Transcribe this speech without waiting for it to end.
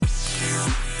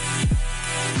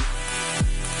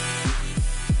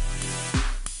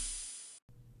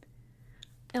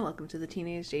welcome to the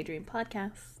Teenage Daydream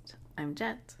Podcast. I'm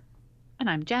Jet. And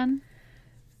I'm Jen.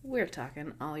 We're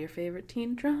talking all your favorite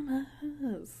teen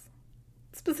dramas.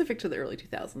 Specific to the early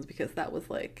 2000s because that was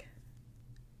like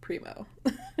primo.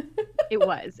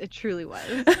 It truly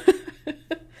was.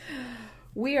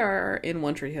 We are in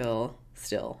One Tree Hill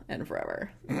still and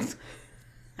forever.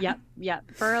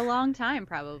 Yep. For a long time,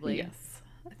 probably. Yes.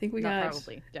 I think we Not got...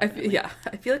 probably, definitely.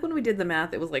 I feel like when we did the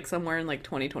math, it was like somewhere in like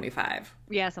 2025.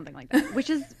 Yeah, something like that. Which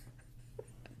is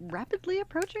rapidly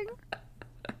approaching.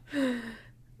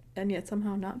 And yet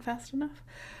somehow not fast enough.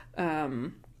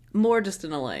 More just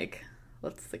in a like,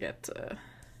 let's get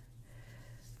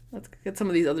some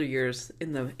of these other years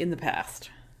in the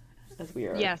past, as we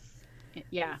are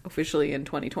officially in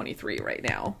 2023 right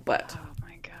now. But oh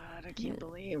my god, I can't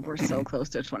believe we're so close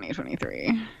to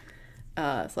 2023.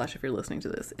 Slash, if you're listening to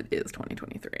this, it is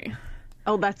 2023.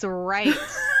 Oh, that's right.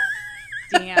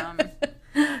 Damn.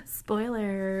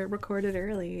 Spoiler, recorded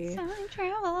early. Time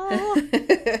travel.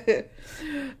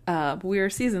 We are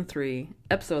season 3,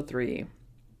 episode 3.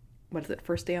 What is it?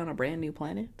 First Day on a Brand New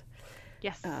Planet?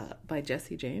 Yes. By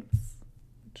Jesse James.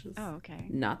 Which is okay.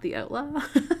 Not the Outlaw.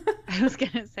 I was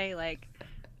gonna say like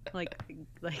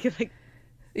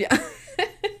yeah.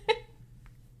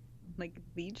 like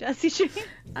the Jesse James.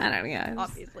 I don't know. Yeah,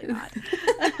 obviously not.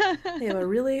 They have a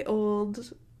really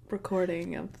old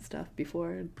recording of stuff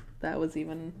before that was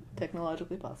even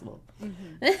technologically possible.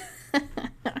 Mm-hmm.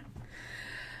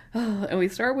 And we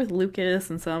start with Lucas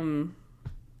and some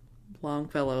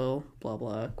Longfellow blah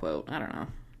blah quote. I don't know.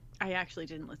 I actually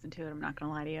didn't listen to it. I'm not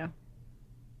gonna lie to you.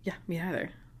 Yeah, me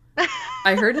neither.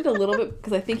 I heard it a little bit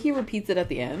because I think he repeats it at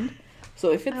the end.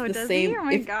 So if it's the same, oh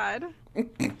my god.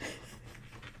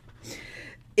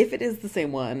 If it is the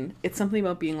same one, it's something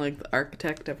about being like the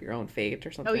architect of your own fate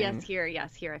or something. Oh yes,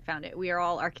 here I found it. We are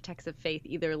all architects of faith,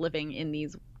 ever living in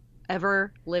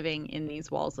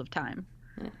these walls of time.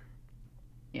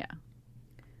 Yeah.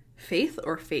 Faith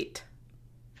or fate?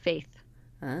 Faith.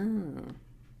 Oh.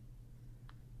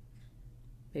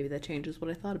 Maybe that changes what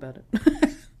I thought about it.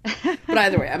 But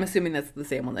either way, I'm assuming that's the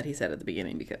same one that he said at the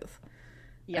beginning because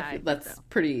that's so.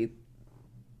 Pretty...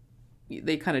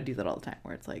 They kind of do that all the time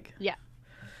where it's like... Yeah.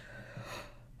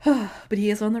 But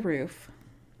he is on the roof,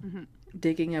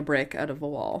 digging a brick out of a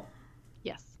wall.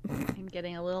 Yes. And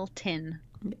getting a little tin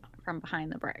from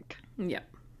behind the brick. Yeah.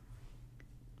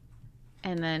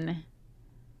 And then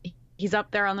he's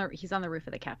up there on the roof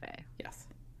of the cafe. Yes.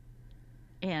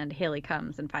 And Haley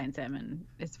comes and finds him and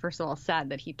is first of all sad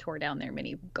that he tore down their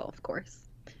mini golf course.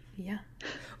 Yeah.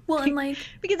 Well, and like...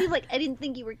 because he's like, I didn't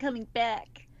think you were coming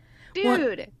back.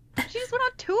 Dude, she just went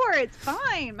on tour. It's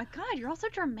fine. My God, you're all so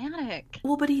dramatic.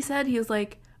 Well, but he was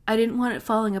like, I didn't want it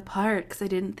falling apart because I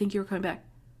didn't think you were coming back.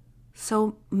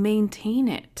 So maintain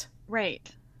it. Right.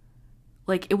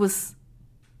 Like, it was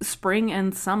spring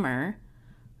and summer.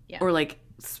 Yeah. Or like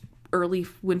early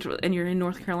winter, and you're in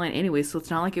North Carolina anyway, so it's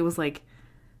not like it was like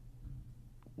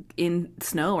in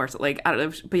snow or something. Like, I don't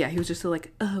know. But yeah, he was just so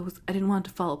like, I didn't want it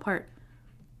to fall apart.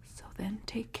 So then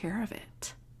take care of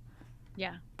it.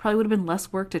 Yeah. Probably would have been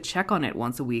less work to check on it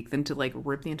once a week than to like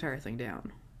rip the entire thing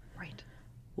down. Right.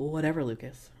 Whatever,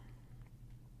 Lucas.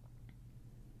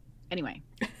 Anyway,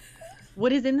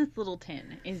 what is in this little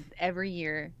tin is every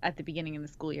year at the beginning of the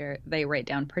school year, they write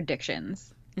down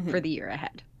predictions for the year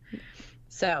ahead.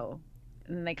 So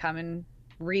then they come and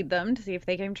read them to see if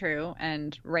they came true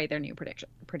and write their new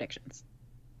predictions.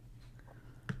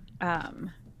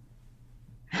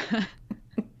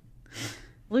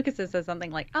 Lucas says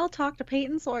something like, I'll talk to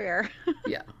Peyton Sawyer.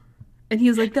 Yeah. And he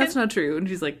was like, that's not true. And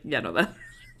she's like, yeah, no, that.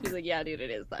 She's like, yeah, dude, it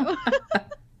is, though.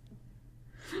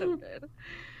 So good.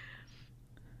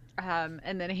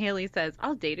 And then Haley says,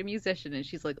 I'll date a musician. And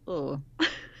she's like, oh.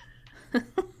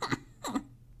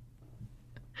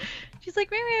 She's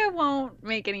like, maybe I won't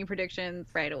make any predictions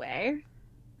right away.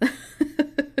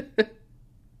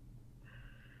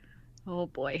 Oh,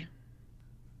 boy.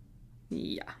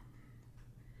 Yeah.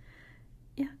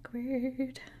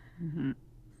 Awkward. Mm-hmm.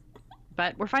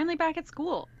 But we're finally back at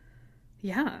school.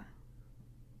 Yeah.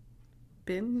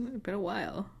 Been a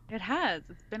while. It has.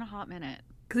 It's been a hot minute.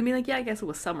 Because I mean, like, yeah, I guess it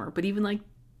was summer, but even like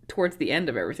towards the end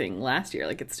of everything last year,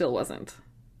 like it still wasn't.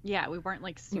 Yeah, we weren't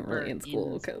like super really in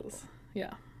school because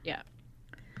yeah.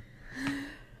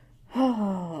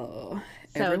 Oh.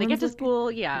 So they get to school.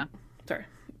 Yeah. Sorry.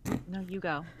 No, you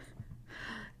go.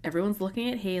 Everyone's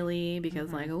looking at Haley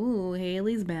because like, ooh,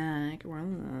 Haley's back.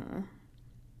 Well,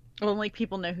 like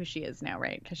people know who she is now,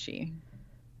 right? Because she,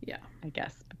 I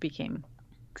guess, became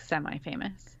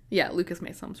semi-famous. Yeah, Lucas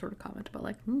made some sort of comment about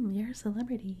like, you're a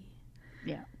celebrity.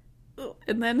 Yeah.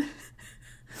 And then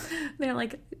They're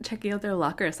like checking out their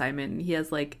locker assignment. And he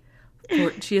has like,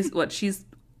 she's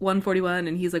 141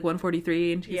 and he's like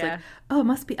 143, and she's like, oh, it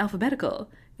must be alphabetical.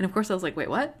 And of course I was like, wait,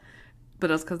 what? But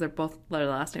it was because their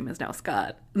last name is now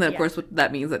Scott. And then of course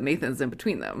that means that Nathan's in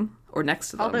between them or next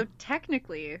to them. Although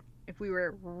technically, if we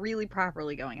were really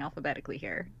properly going alphabetically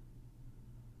here.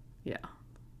 Yeah.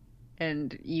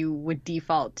 And you would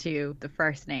default to the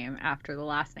first name after the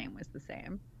last name was the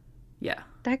same. Yeah.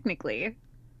 Technically,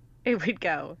 it would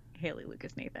go Haley,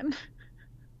 Lucas, Nathan.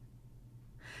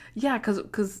 Yeah,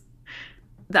 because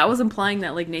that was implying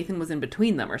that like Nathan was in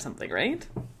between them or something, right?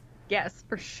 Yes,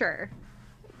 for sure.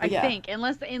 I think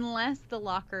unless the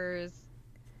lockers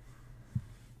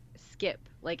skip,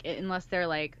 like unless they're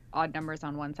like odd numbers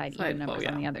on one side, even numbers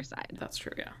on the other side. That's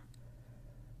true, yeah.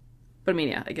 But I mean,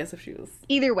 yeah, I guess if she was...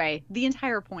 Either way, the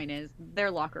entire point is their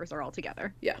lockers are all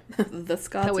together. Yeah, the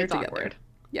Scotts are together. Awkward.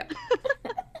 Yeah.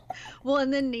 Well,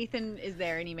 and then Nathan is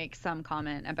there and he makes some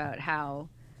comment about how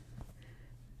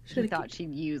he thought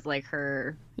she'd use like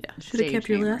her should have kept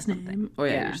your last name. Oh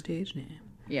yeah, your stage name.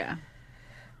 Yeah.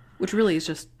 Which really is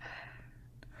just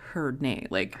her name,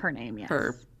 like her name, yes.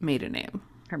 Her maiden name.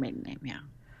 Her maiden name, yeah.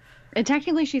 And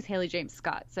technically she's Haley James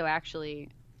Scott, so actually...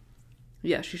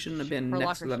 Yeah, she shouldn't have been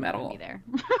next to them at all. There.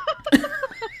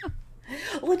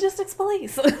 Logistics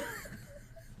police.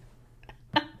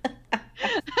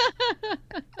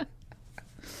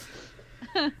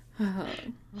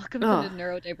 Welcome to the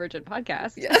Neurodivergent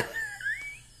Podcast. Yeah.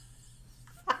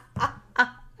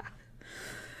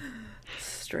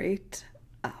 Straight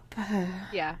up.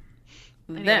 Yeah.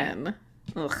 Anyway. Then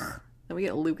we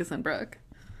get Lucas and Brooke.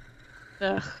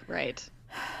 Ugh, right.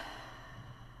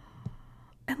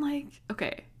 And like,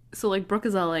 okay, so like Brooke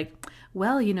is all like,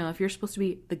 well, you know, if you're supposed to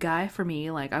be the guy for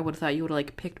me, like I would have thought you would have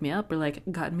like picked me up or like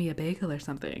gotten me a bagel or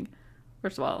something.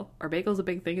 First of all, are bagels a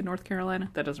big thing in North Carolina?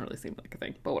 That doesn't really seem like a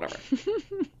thing, but whatever.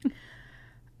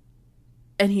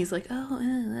 And he's like, oh,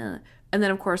 and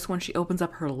then of course when she opens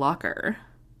up her locker,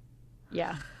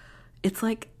 yeah, it's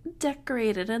like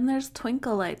decorated and there's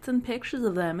twinkle lights and pictures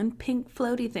of them and pink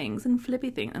floaty things and flippy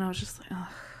things, and I was just like,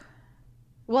 ugh.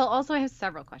 Well, also I have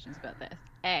several questions about this.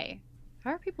 A, how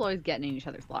are people always getting in each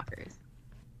other's lockers?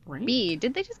 Right. B,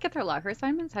 did they just get their locker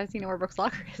assignments? How does he know where Brooke's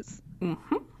locker is?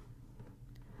 Mm-hmm.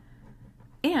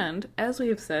 And, as we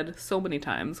have said so many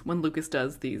times when Lucas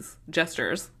does these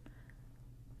gestures,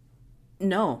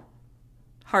 no.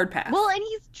 Hard pass. Well, and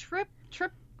he's tripped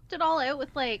it all out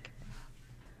with, like,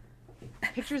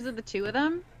 pictures of the two of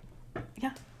them.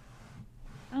 Yeah.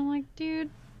 I'm like, dude.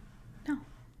 No.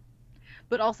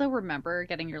 But also remember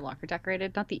getting your locker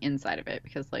decorated, not the inside of it,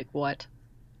 because, like, what?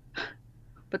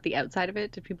 But the outside of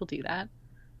it, did people do that?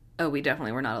 Oh, we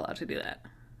definitely were not allowed to do that.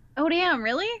 Oh, damn,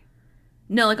 really?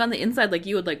 No, like, on the inside, like,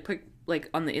 you would, like, put, like,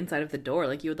 on the inside of the door,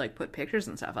 like, you would, like, put pictures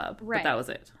and stuff up. Right. But that was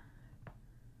it.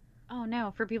 Oh,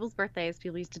 no. For people's birthdays,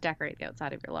 people used to decorate the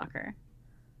outside of your locker.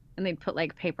 And they'd put,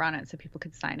 like, paper on it so people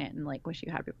could sign it and, like, wish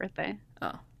you happy birthday.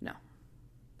 Oh, no.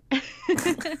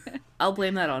 I'll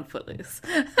blame that on Footloose.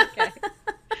 Okay.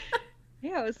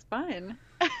 Yeah, it was fun.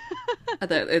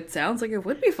 It sounds like it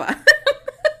would be fun.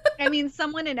 I mean,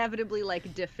 someone inevitably,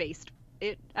 like, defaced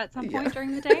it at some point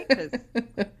during the day, because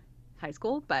high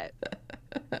school, but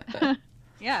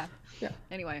yeah.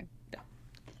 Anyway.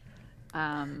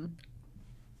 Yeah.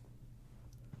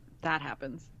 That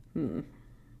happens. Hmm.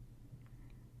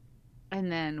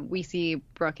 And then we see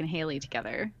Brooke and Haley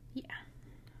together. Yeah.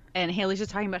 And Haley's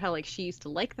just talking about how, like, she used to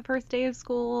like the first day of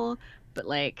school, but,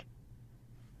 like,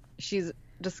 she's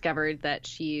discovered that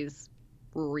she's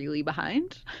really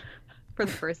behind for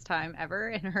the first time ever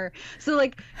in her... So,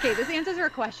 like, okay, this answers her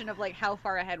question of, like, how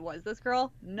far ahead was this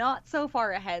girl? Not so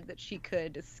far ahead that she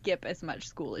could skip as much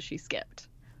school as she skipped.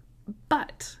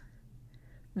 But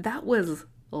that was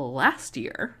last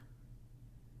year.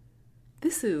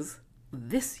 This is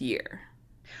this year.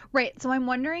 Right, so I'm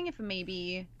wondering if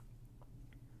maybe...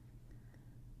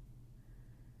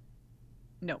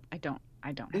 No, I don't.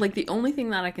 Like, the only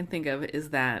thing that I can think of is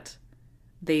that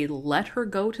they let her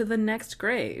go to the next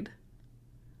grade,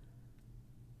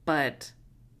 but...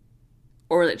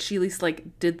 Or that she at least,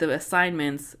 like, did the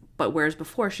assignments, but whereas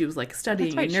before she was, like,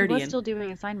 studying and nerdy. She was still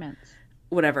doing assignments.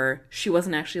 Whatever. She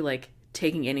wasn't actually, like,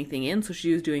 taking anything in, so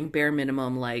she was doing bare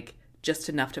minimum, like, just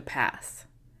enough to pass.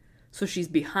 So she's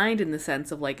behind in the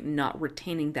sense of, like, not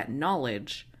retaining that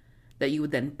knowledge that you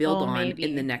would then build on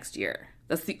in the next year.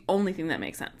 That's the only thing that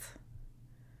makes sense.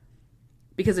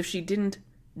 Because if she didn't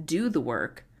do the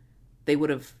work, they would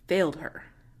have failed her.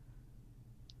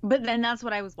 But then that's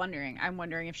what I was wondering. I'm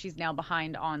wondering if she's now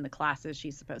behind on the classes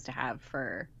she's supposed to have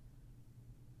for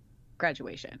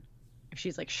graduation. If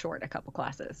she's, like, short a couple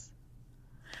classes.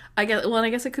 I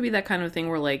guess it could be that kind of thing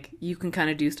where, like, you can kind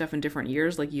of do stuff in different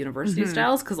years, like university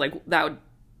styles, because, like, that would...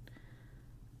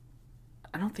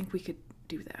 I don't think we could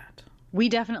do that. We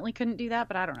definitely couldn't do that,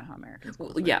 but I don't know how American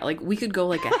schools work. Yeah, like, we could go,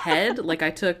 like, ahead. Like,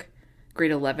 I took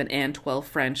grade 11 and 12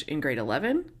 French in grade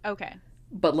 11. Okay.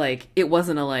 But, like, it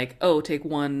wasn't a, like, oh, take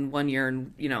one year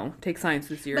and, you know, take science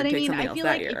this year and take something else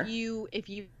that year. If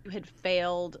you had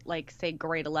failed, like, say,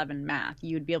 grade 11 math,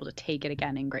 you'd be able to take it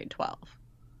again in grade 12.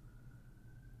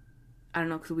 I don't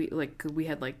know, because we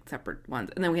had, like, separate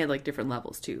ones. And then we had, like, different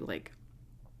levels, too. Like,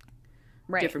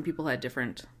 different people had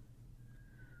different...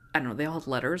 I don't know, they all had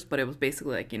letters, but it was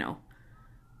basically, like, you know,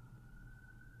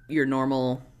 your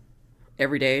normal,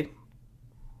 everyday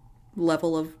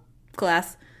level of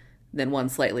class, then one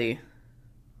slightly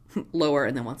lower,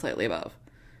 and then one slightly above.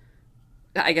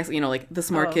 I guess, you know, like, the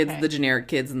smart kids, the generic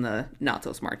kids, and the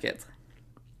not-so-smart kids.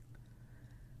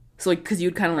 So, like, because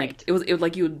you'd kind of, like, it would,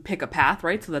 like, you would pick a path,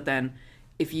 right? So that then,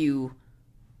 if you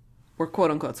were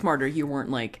quote-unquote smarter, you weren't,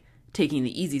 like, taking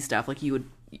the easy stuff. Like, you would,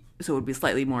 so it would be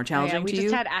slightly more challenging to you. We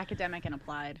just had academic and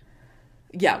applied.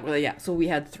 Yeah, well, yeah. So we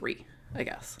had 3, I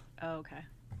guess. Oh, okay.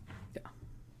 Yeah.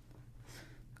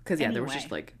 Because, yeah, there was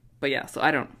just, like, but yeah, so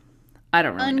I don't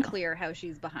really Unclear how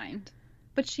she's behind,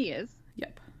 but she is.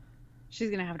 Yep. She's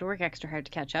going to have to work extra hard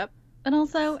to catch up. And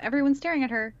also, everyone's staring at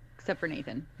her, except for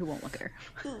Nathan, who won't look at her.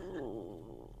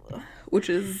 Which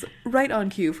is right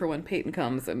on cue for when Peyton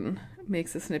comes and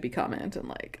makes a snippy comment and,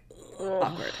 like,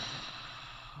 awkward.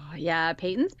 Yeah,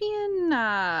 Peyton's being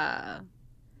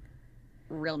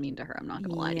real mean to her, I'm not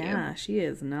going to lie to you. Yeah, she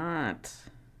is not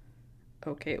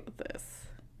okay with this.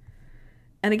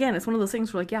 And again, it's one of those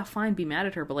things where, like, yeah, fine, be mad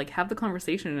at her, but, like, have the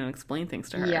conversation and explain things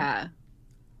to her. Yeah.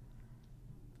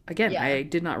 Again, I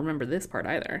did not remember this part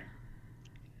either.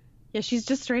 Yeah, she's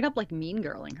just straight up, like, mean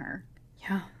girling her.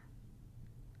 Yeah.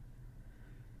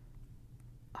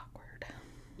 Awkward.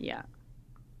 Yeah.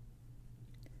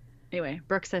 Anyway,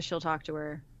 Brooke says she'll talk to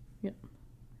her. Yep.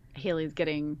 Haley's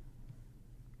getting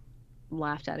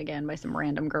laughed at again by some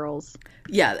random girls.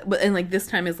 Yeah, but and, like, this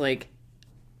time is, like,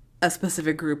 a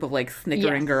specific group of, like,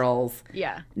 snickering girls.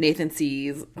 Yeah. Nathan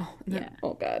sees. Oh, then,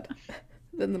 oh God.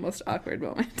 Then the most awkward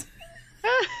moment.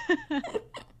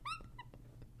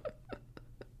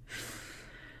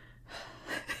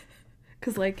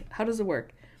 Because, like, how does it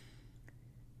work?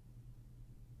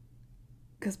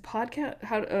 Because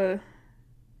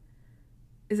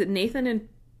is it Nathan and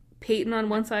Peyton on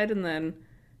one side and then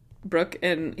Brooke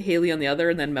and Haley on the other,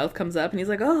 and then Mouth comes up and he's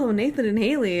like, oh, Nathan and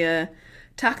Haley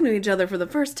talking to each other for the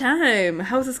first time.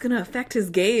 How is this going to affect his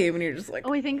game? And you're just like...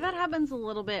 Oh, I think that happens a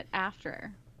little bit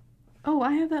after. Oh,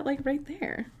 I have that, like, right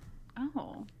there.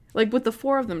 Oh. Like, with the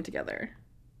 4 of them together.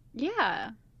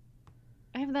 Yeah.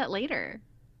 I have that later.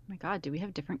 Oh my God, do we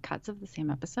have different cuts of the same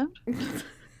episode?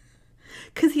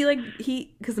 Because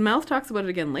because Mouth talks about it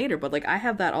again later, but, like, I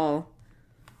have that all...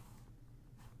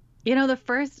 You know, the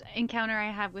first encounter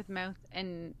I have with Mouth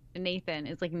and Nathan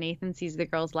is, like, Nathan sees the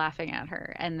girls laughing at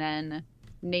her, and then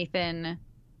Nathan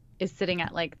is sitting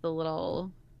at, like, the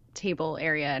little table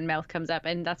area, and Mouth comes up,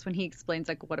 and that's when he explains,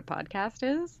 like, what a podcast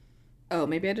is. Oh,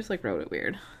 maybe I just, like, wrote it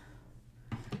weird.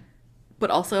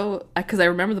 But also, because I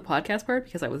remember the podcast part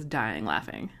because I was dying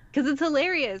laughing. Because it's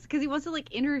hilarious, because he wants to,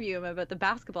 like, interview him about the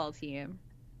basketball team.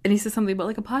 And he says something about,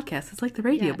 like, a podcast. It's like the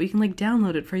radio, but you can, like,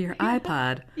 download it for your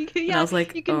iPod. And I was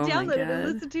like, you can download it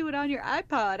and listen to it on your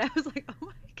iPod. I was like, oh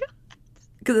my God.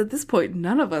 Because at this point,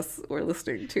 none of us were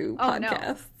listening to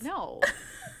podcasts. No.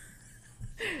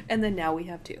 And then now we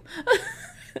have 2.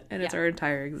 And it's our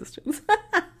entire existence.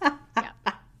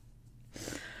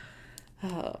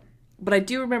 But I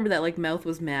do remember that, like, Mouth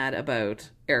was mad about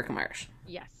Erica Marsh.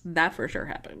 Yes. That for sure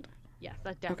happened. Yes,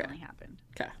 that definitely happened.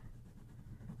 Okay.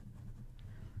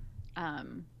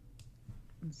 I'm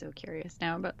so curious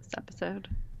now about this episode.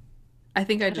 I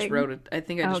think I just wrote it. I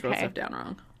think I just wrote stuff down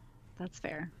wrong. That's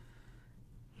fair.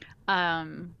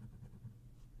 Because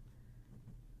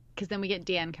then we get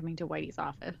Dan coming to Whitey's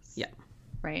office. Yeah.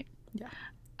 Right? Yeah.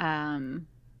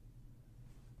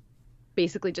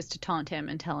 Basically just to taunt him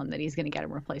and tell him that he's going to get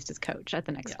him replaced as coach at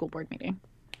the next school board meeting.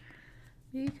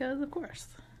 Because of course.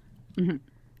 Mm-hmm.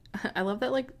 I love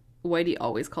that, like, Whitey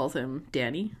always calls him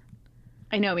Danny.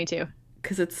 I know, me too.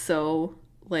 Because it's so,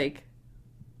 like,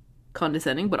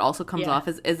 condescending, but also comes off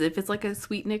as if it's, like, a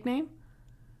sweet nickname.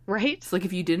 Right? So, like,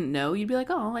 if you didn't know, you'd be like,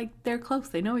 oh, like, they're close.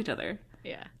 They know each other.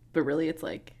 Yeah. But really, it's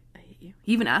like, I hate you.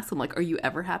 He even asked him, like, are you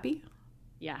ever happy?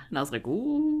 Yeah. And I was like,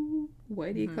 ooh,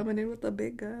 Whitey coming in with the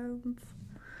big guns.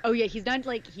 Oh, yeah, he's not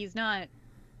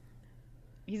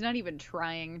even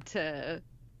trying to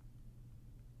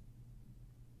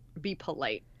be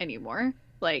polite anymore.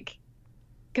 Like,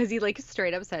 Because he like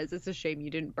straight up says it's a shame you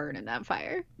didn't burn in that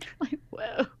fire. Like,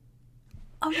 whoa.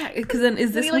 Oh yeah, because then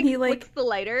is this he, when he flicks the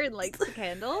lighter and lights the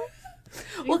candle?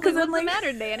 Well, because then what's the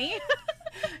matter, Danny?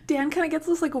 Dan kind of gets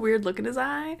this like a weird look in his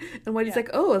eye, and Whitey's Yeah. like,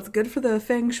 "Oh, it's good for the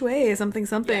feng shui, something,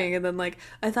 something," Yeah. and then like,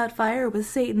 "I thought fire was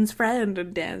Satan's friend,"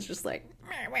 and Dan's just like,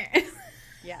 meh, meh.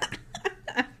 Yeah.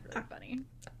 Really funny.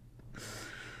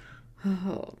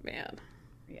 Oh man,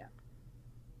 Yeah.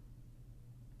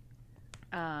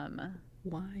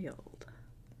 wild.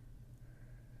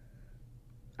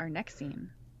 Our next scene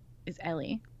is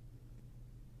Ellie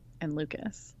and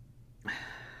Lucas.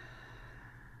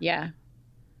 Yeah.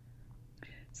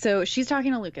 So she's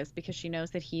talking to Lucas because she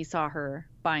knows that he saw her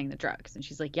buying the drugs. And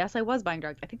she's like, yes, I was buying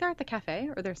drugs. I think they're at the cafe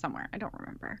or they're somewhere. I don't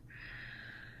remember.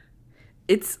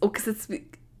 It's because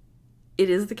it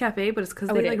is the cafe, but it's because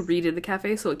Oh, they it like is. redid the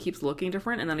cafe, so it keeps looking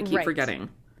different, and then I keep Right. forgetting.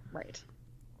 Right.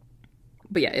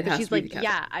 But yeah, it But has she's to be like, the cafe.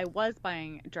 yeah, I was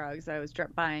buying drugs. I was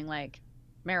buying like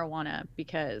marijuana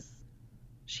because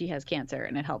she has cancer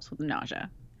and it helps with the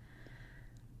nausea.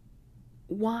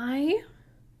 Why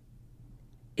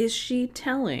is she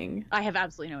telling I have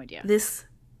absolutely no idea. this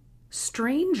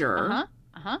stranger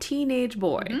teenage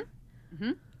boy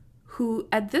Mhm. who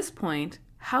at this point,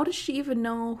 how does she even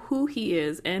know who he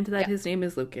is and that Yeah. his name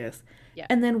is Lucas? Yeah.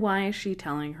 And then why is she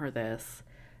telling her this?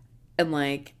 And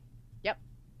like, Yep.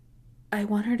 I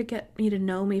want her to get me to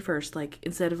know me first, like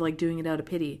instead of like doing it out of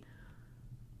pity.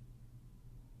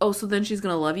 Oh, so then she's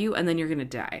gonna love you and then you're gonna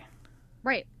die.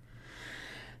 Right.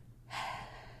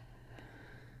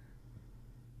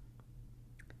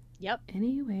 Yep.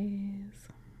 Anyways.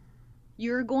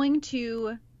 You're going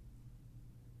to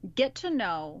get to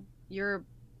know your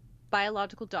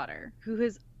biological daughter who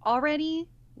has already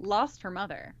lost her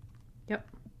mother Yep.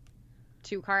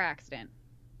 to a car accident.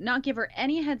 Not give her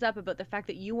any heads up about the fact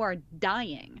that you are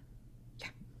dying. Yeah.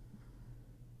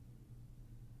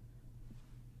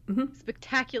 Mm-hmm.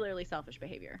 Spectacularly selfish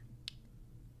behavior.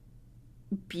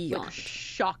 Beyond. Like,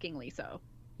 shockingly so.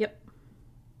 Yep.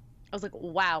 I was like,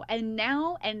 wow. And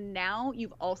now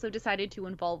you've also decided to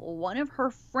involve one of her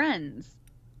friends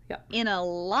Yep. in a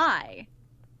lie.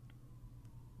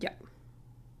 Yep.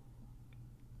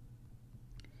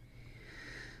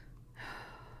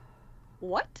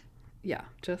 What? Yeah,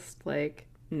 just like,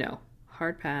 no.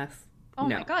 Hard pass. Oh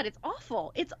no. my god, it's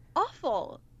awful. It's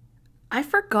awful. I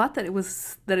forgot that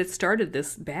it started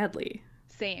this badly.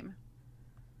 Same.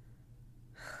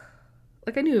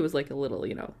 Like, I knew it was like a little,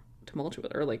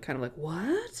 tumultuous, or like kind of like,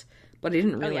 what? But I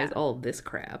didn't realize yeah. all of this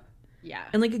crap. Yeah.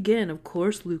 And like, again, of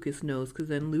course Lucas knows, because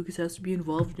then Lucas has to be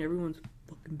involved in everyone's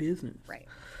fucking business. Right.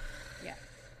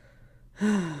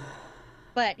 Yeah.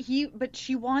 But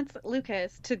she wants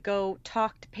Lucas to go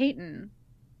talk to Peyton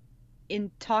and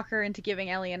talk her into giving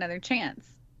Ellie another chance.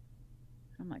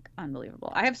 I'm like,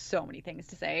 unbelievable. I have so many things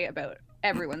to say about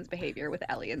everyone's behavior with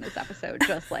Ellie in this episode.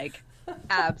 Just like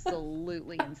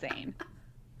absolutely insane.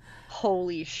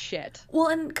 Holy shit. Well,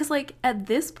 and because like at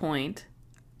this point,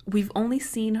 we've only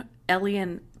seen Ellie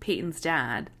and Peyton's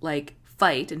dad like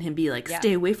fight and him be like, Yeah.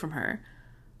 stay away from her.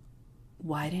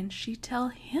 Why didn't she tell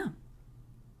him?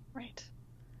 Right.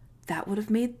 That would have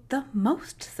made the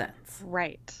most sense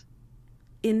Right.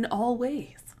 in all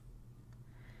ways.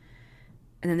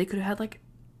 And then they could have had like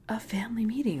a family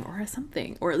meeting or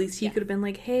something. Or at least he Yeah. could have been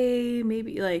like, hey,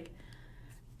 maybe like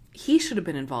he should have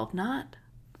been involved, not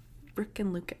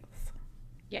frickin' Lucas.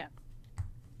 Yeah.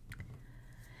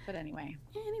 But anyway.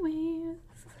 Anyways.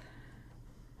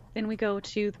 Then we go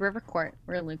to the river court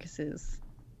where Lucas is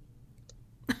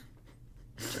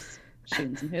just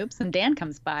shooting some hoops. And Dan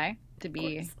comes by to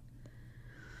be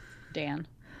Dan.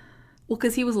 Well,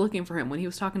 because he was looking for him. When he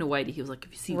was talking to Whitey, he was like,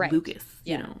 if you see Right. Lucas,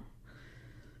 Yeah.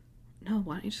 No,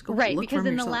 why don't you just go Right, look for because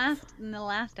him in yourself? the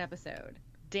last episode,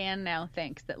 Dan now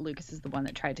thinks that Lucas is the one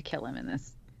that tried to kill him in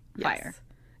this Yes. fire.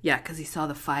 Yeah, because he saw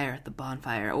the fire at the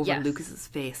bonfire over Yes. Lucas's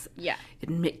face. Yeah.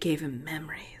 It gave him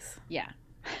memories. Yeah.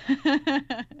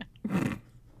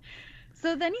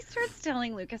 So then he starts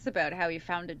telling Lucas about how he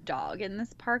found a dog in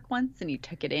this park once and he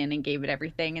took it in and gave it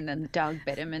everything and then the dog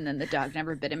bit him and then the dog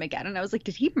never bit him again. And I was like,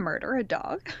 did he murder a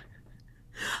dog?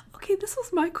 Okay, this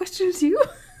was my question too.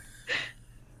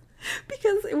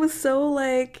 Because it was so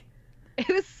like... It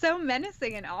was so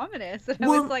menacing and ominous. And I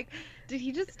Well- was like, did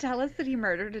he just tell us that he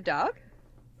murdered a dog?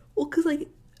 Well, because like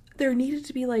there needed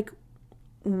to be like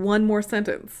one more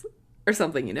sentence or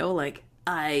something, like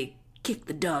I kicked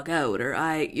the dog out or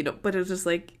but it was just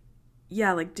like,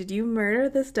 yeah, like did you murder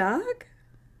this dog?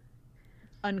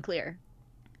 Unclear.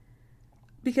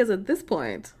 Because at this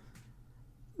point,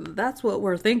 that's what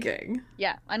we're thinking.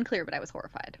 Yeah, unclear, but I was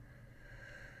horrified.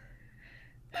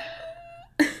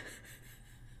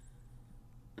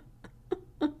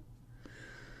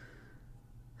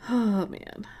 Oh,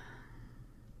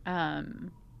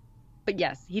 man. But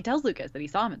yes, he tells Lucas that he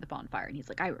saw him at the bonfire, and he's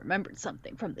like, I remembered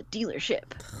something from the dealership.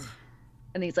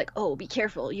 And he's like, oh, be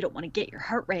careful. You don't want to get your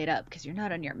heart rate up because you're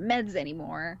not on your meds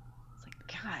anymore. It's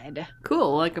like, God.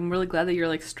 Cool. Like, I'm really glad that you're,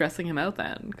 like, stressing him out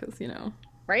then, because, you know.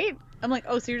 Right? I'm like,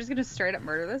 oh, so you're just going to straight up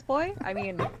murder this boy? I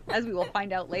mean, as we will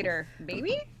find out later,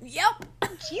 maybe? Yep.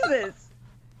 Jesus.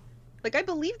 Like, I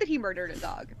believe that he murdered a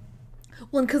dog.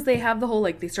 Well, and because they have the whole,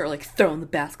 like, they start, like, throwing the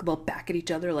basketball back at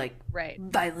each other, like, right,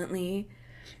 violently.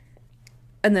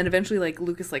 And then eventually, like,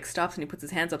 Lucas, like, stops and he puts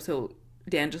his hands up, so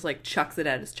Dan just, like, chucks it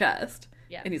at his chest.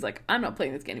 Yeah. And he's like, I'm not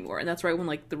playing this game anymore. And that's right when,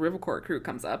 like, the River Court crew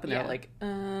comes up, and Yeah. they're like,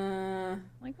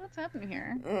 Like, what's happening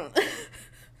here?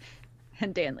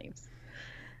 And Dan leaves.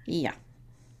 Yeah.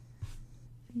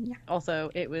 Yeah.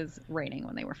 Also, it was raining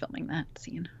when they were filming that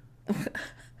scene.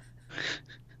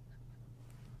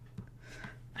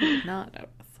 I did not notice.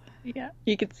 Yeah.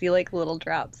 You could see, like, little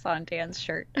drops on Dan's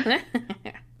shirt. I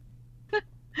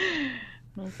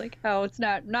was like, oh, it's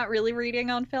not really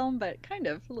reading on film, but kind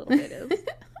of a little bit is.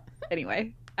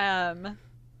 Anyway, what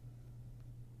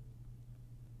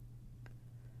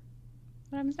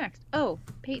happens next? Oh,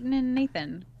 Peyton and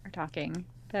Nathan are talking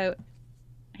about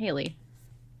Haley.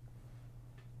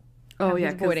 Oh,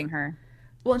 yeah. He's avoiding her.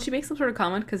 Well, and she makes some sort of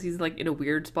comment because he's, like, in a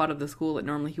weird spot of the school that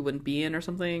normally he wouldn't be in or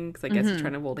something. Because I guess he's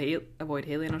trying to avoid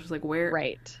Haley. And I was just like, where?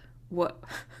 Right. What?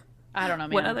 I don't know,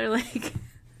 man. What other, like...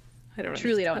 I don't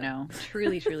Truly don't know.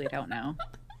 Truly don't know.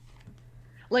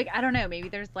 Like, I don't know. Maybe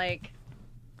there's, like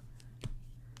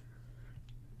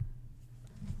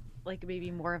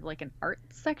maybe more of, like, an art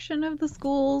section of the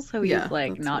school. So he's,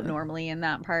 like, not normally in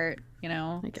that part, you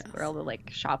know? I guess. Where all the, like,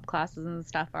 shop classes and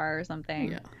stuff are or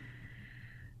something.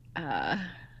 Yeah.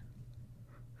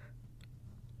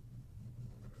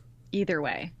 Either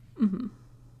way. Mm-hmm.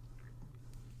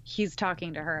 He's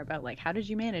talking to her about, like, how did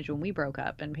you manage when we broke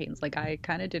up? And Peyton's like, I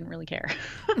kind of didn't really care.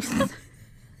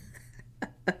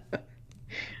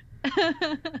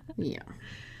 Yeah.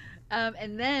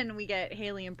 And then we get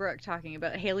Haley and Brooke talking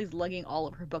about Haley's lugging all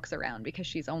of her books around because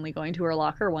she's only going to her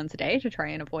locker once a day to try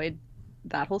and avoid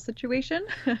that whole situation.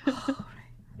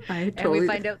 And we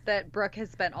find out that Brooke has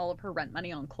spent all of her rent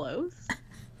money on clothes.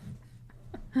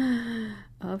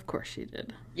 Of course she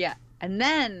did. Yeah. And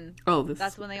then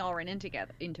that's when they all run into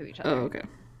each other. Oh, okay.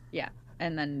 Yeah.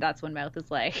 And then that's when Mouth is,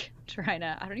 like, trying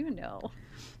to, I don't even know.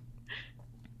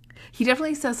 He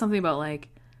definitely says something about, like,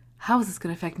 how is this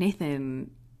going to affect Nathan's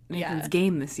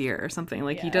game this year or something.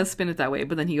 Like, he does spin it that way,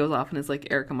 but then he goes off in his,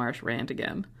 like, Erica Marsh rant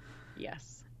again.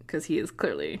 Yes. Because he is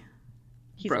clearly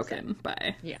broken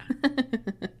by... Yeah.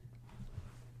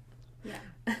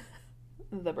 Yeah.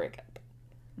 The breakup.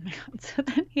 Oh my God. So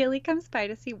then Haley comes by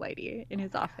to see Whitey in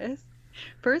his office.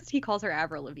 First, he calls her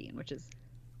Avril Lavigne, which is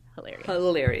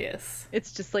hilarious.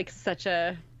 It's just, like, such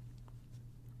a...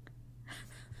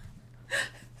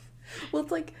 Well,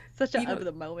 it's, like... Such a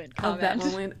of-the-moment comment. Of that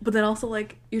moment. But then also,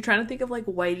 like, you're trying to think of, like,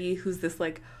 Whitey, who's this,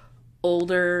 like,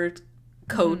 older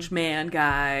coach man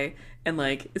guy, and,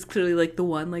 like, is clearly, like, the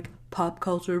one, like, pop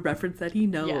culture reference that he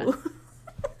knows. Yes.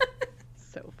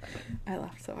 So funny. I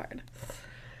laughed so hard.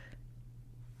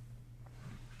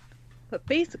 But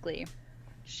basically,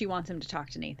 she wants him to talk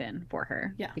to Nathan for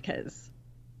her. Yeah. Because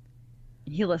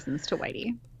he listens to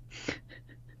Whitey.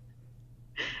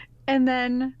 And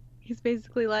then he's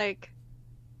basically like,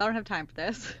 I don't have time for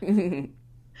this.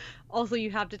 Also,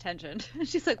 you have detention. And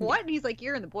she's like, what? And he's like,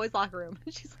 you're in the boys' locker room.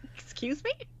 And she's like, excuse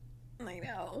me? I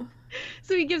know.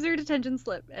 So he gives her a detention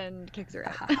slip and kicks her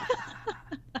out.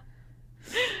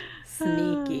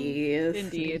 Sneaky.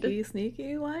 Indeed.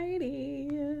 Sneaky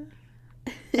Whitey.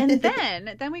 And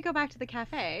then we go back to the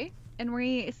cafe and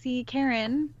we see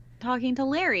Karen talking to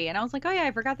Larry, and I was like, oh yeah,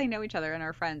 I forgot they know each other and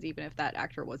are friends, even if that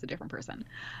actor was a different person.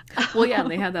 Well, yeah, and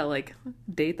they had that, like,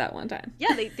 date that one time.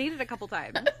 Yeah, they dated a couple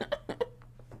times.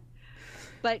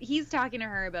 But he's talking to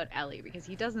her about Ellie because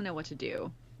he doesn't know what to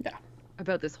do. Yeah.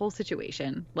 About this whole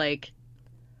situation, like,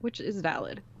 which is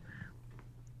valid.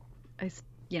 I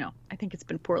think it's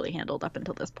been poorly handled up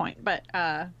until this point, but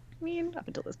up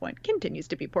until this point, continues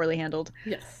to be poorly handled.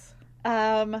 Yes.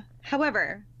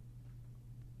 However,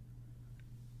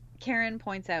 Karen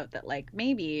points out that, like,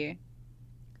 maybe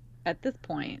at this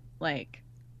point, like,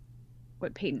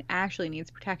 what Peyton actually needs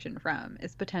protection from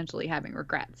is potentially having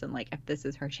regrets. And, like, if this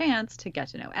is her chance to get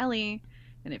to know Ellie,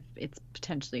 and if it's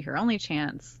potentially her only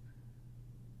chance,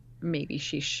 maybe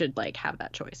she should, like, have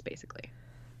that choice, basically.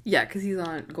 Yeah, because he's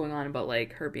going on about,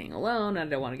 like, her being alone, and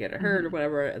I don't want to get her hurt or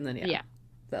whatever, and then, yeah.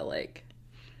 That, like,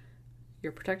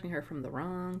 you're protecting her from the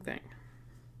wrong thing.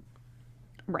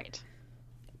 Right.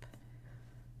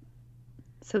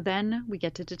 So then we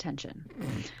get to detention.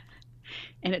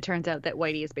 And it turns out that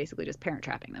Whitey is basically just parent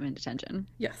trapping them in detention.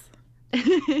 Yes.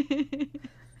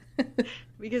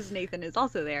 Because Nathan is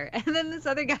also there. And then this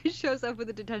other guy shows up with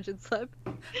a detention slip.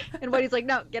 And Whitey's like,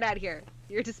 no, get out of here.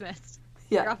 You're dismissed.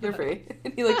 Yeah, you're free.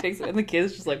 And he like takes it, and the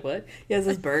kid's just like, what? He has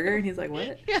this burger, and he's like,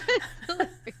 what? Yeah,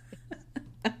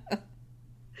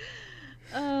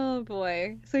 oh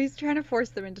boy. So he's trying to force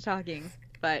them into talking,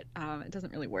 but it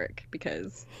doesn't really work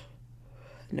because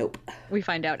nope. We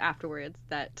find out afterwards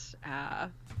that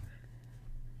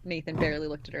Nathan barely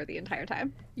looked at her the entire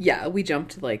time. Yeah, we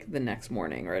jumped to like the next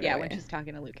morning right away. Yeah, when she's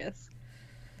talking to Lucas.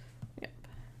 Yep.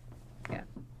 Yeah.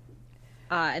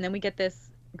 And then we get this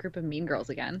group of mean girls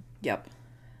again. Yep.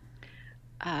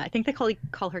 I think they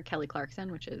call her Kelly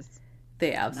Clarkson, which is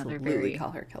they absolutely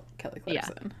call her Kelly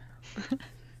Clarkson. Yeah.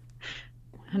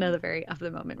 Another very of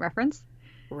the moment reference,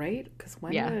 right? Because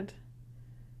when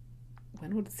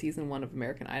would season 1 of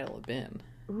American Idol have been?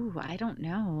 Ooh, I don't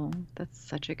know. That's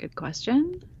such a good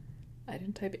question. I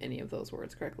didn't type any of those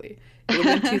words correctly. It would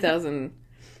have been 2000.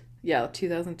 Yeah,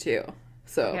 2002.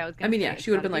 So yeah,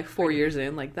 she would have been like 4 years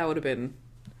in. Like that would have been.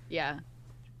 Yeah.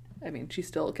 I mean, she's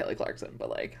still Kelly Clarkson, but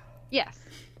like. Yes.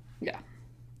 Yeah.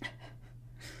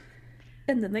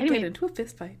 And then they get into a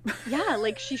fist fight. Yeah,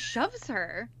 like she shoves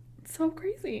her. It's so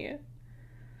crazy.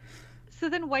 So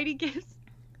then Whitey gives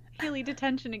Haley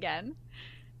detention again.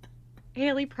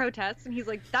 Haley protests, and he's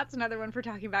like, that's another one for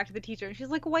talking back to the teacher. And she's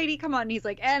like, Whitey, come on. And he's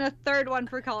like, and a third one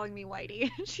for calling me Whitey.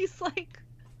 And she's like,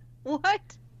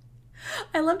 what?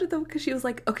 I loved it though, because she was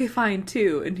like, okay, fine,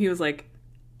 too. And he was like,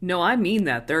 no, I mean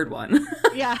that third one.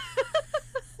 Yeah.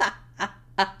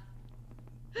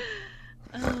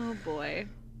 Oh boy.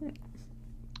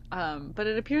 But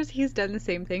it appears he's done the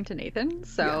same thing to Nathan,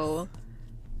 so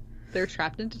they're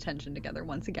trapped in detention together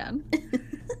once again.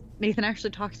 Nathan actually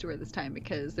talks to her this time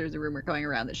because there's a rumor going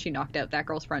around that she knocked out that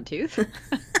girl's front tooth.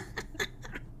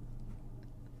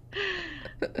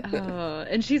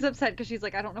 And she's upset because she's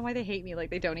like, I don't know why they hate me, like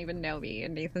they don't even know me.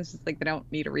 And Nathan's just like, they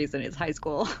don't need a reason, it's high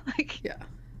school. Like, yeah,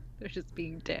 they're just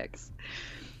being dicks.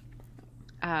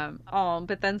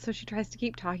 But then so she tries to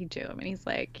keep talking to him, and he's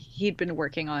like, he'd been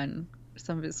working on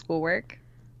some of his schoolwork.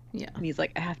 Yeah. And he's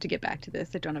like, I have to get back to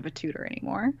this. I don't have a tutor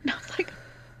anymore. And I was like,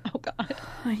 oh God.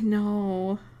 I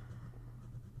know.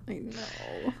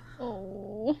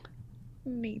 Oh,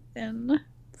 Nathan.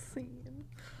 Scene.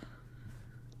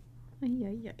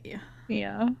 Yeah.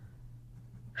 Yeah.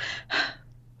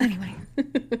 Anyway.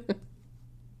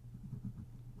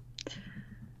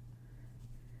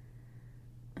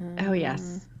 Oh,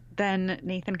 yes. Then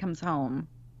Nathan comes home,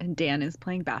 and Dan is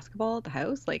playing basketball at the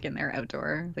house, like in their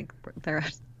outdoor, like their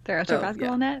outdoor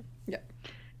basketball net. Yeah.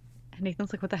 And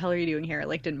Nathan's like, what the hell are you doing here?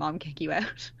 Like, did mom kick you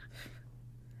out?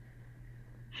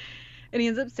 And he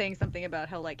ends up saying something about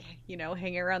how, like, you know,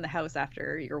 hanging around the house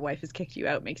after your wife has kicked you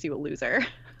out makes you a loser.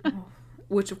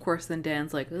 Which, of course, then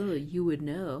Dan's like, oh, you would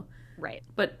know. Right.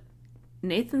 But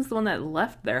Nathan's the one that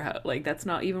left their house. Like, that's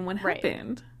not even what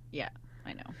happened. Yeah,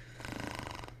 I know.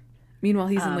 Meanwhile,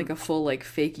 he's in, like, a full, like,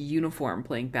 fake uniform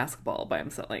playing basketball by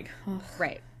himself. Like, ugh.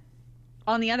 Right.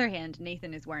 On the other hand,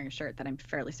 Nathan is wearing a shirt that I'm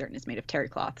fairly certain is made of terry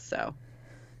cloth, so...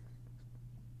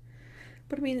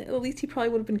 But, I mean, at least he probably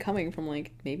would have been coming from,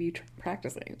 like, maybe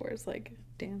practicing. Whereas, like,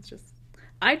 Dan's just...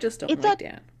 I just don't like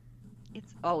Dan.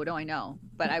 Oh, no, I know.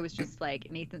 But I was just, like,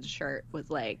 Nathan's shirt was,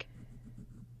 like...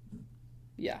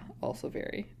 Yeah, also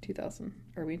very 2000.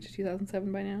 Are we into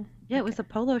 2007 by now? Yeah, it was a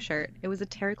polo shirt. It was a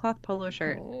terry cloth polo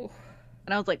shirt. Oh.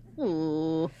 And I was like,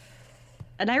 ooh.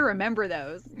 And I remember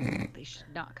those. They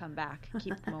should not come back.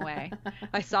 Keep them away.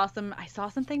 I saw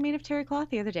something made of terry cloth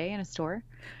the other day in a store.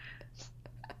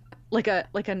 Like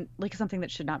something that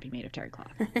should not be made of terry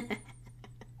cloth.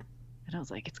 And I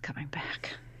was like, it's coming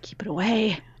back. Keep it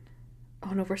away. Oh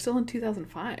no, we're still in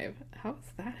 2005. How is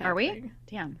that happening? Are we?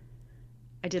 Damn.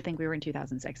 I did think we were in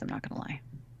 2006. I'm not gonna lie.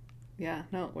 Yeah,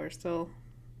 no, we're still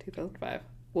 2005.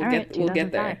 We'll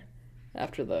get there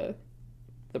after the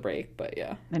break, but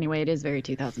yeah. Anyway, it is very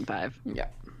 2005. Yeah.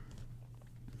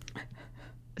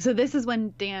 So this is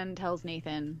when Dan tells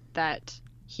Nathan that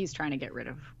he's trying to get rid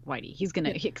of Whitey. He's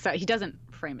gonna. He doesn't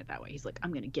frame it that way. He's like,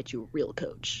 I'm gonna get you a real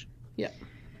coach. Yeah.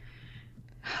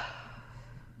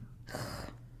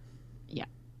 Yeah.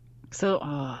 So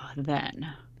then.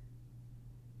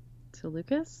 So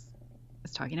Lucas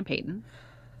is talking to Peyton.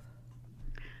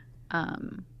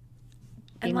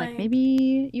 Being like,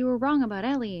 maybe you were wrong about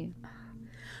Ellie.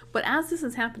 But as this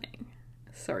is happening,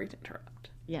 sorry to interrupt.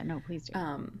 Yeah, no, please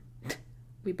do.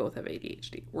 We both have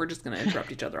ADHD. We're just going to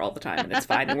interrupt each other all the time, and it's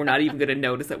fine. And we're not even going to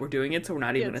notice that we're doing it, so we're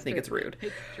not even going to think it's rude.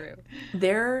 It's true.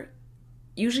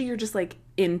 usually you're just like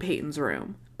in Peyton's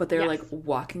room, but they're Yes. like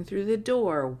walking through the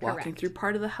door, walking Correct. through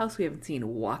part of the house we haven't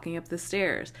seen, walking up the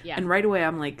stairs. Yeah. And right away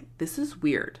I'm like, this is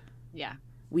weird. Yeah.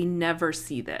 We never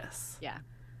see this. Yeah.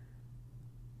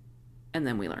 And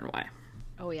then we learn why.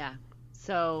 Oh, yeah.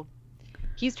 So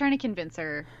he's trying to convince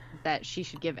her that she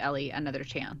should give Ellie another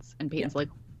chance. And Peyton's like,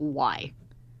 why?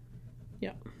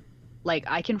 Yeah. Like,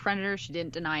 I confronted her. She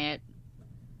didn't deny it.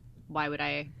 Why would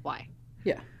I? Why?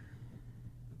 Yeah.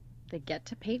 They get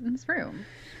to Peyton's room.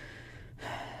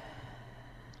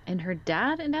 And her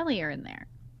dad and Ellie are in there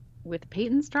with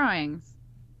Peyton's drawings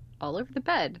all over the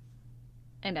bed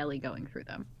and Ellie going through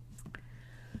them.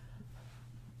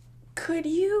 Could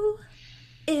you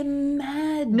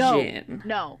imagine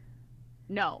No.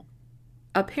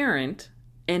 a parent,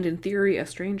 and in theory a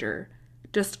stranger,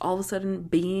 just all of a sudden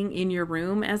being in your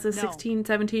room as a 16,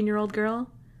 17-year-old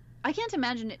girl? I can't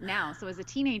imagine it now. So as a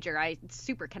teenager, I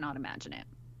super cannot imagine it.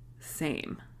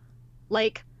 Same.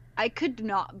 Like, I could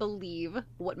not believe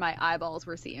what my eyeballs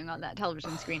were seeing on that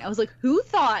television screen. I was like, who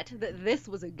thought that this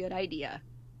was a good idea?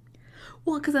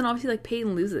 Well, because then obviously, like,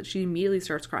 Peyton loses it. She immediately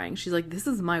starts crying. She's like, this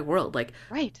is my world. Like,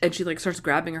 Right. and she, like, starts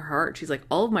grabbing her heart. She's like,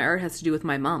 all of my art has to do with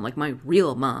my mom. Like, my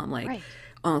real mom. Like, Right.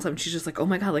 all of a sudden, she's just like, oh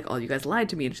my God, like, all you guys lied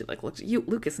to me. And she, like, looks at you,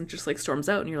 Lucas, and just, like, storms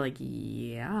out. And you're like,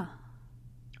 yeah.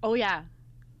 Oh, yeah.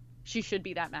 She should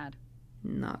be that mad.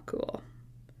 Not cool.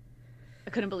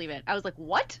 I couldn't believe it. I was like,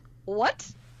 what? What?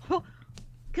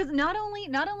 Because not only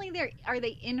are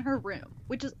they in her room,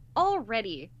 which is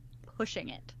already pushing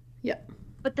it. Yeah.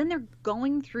 But then they're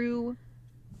going through,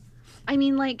 I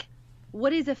mean, like,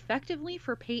 what is effectively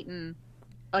for Peyton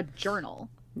a journal.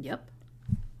 Yep.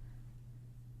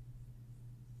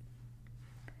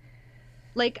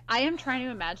 Like, I am trying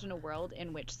to imagine a world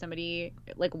in which somebody,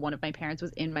 like one of my parents,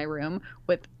 was in my room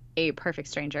with a perfect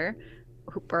stranger,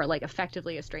 or like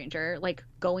effectively a stranger, like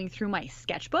going through my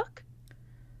sketchbook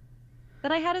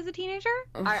that I had as a teenager.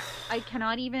 I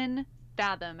cannot even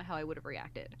fathom how I would have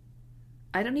reacted.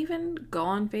 I don't even go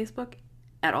on Facebook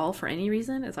at all for any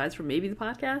reason, aside from maybe the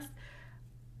podcast.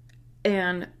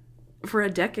 And for a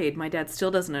decade, my dad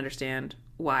still doesn't understand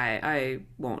why I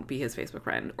won't be his Facebook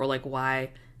friend, or like why,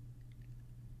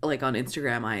 like on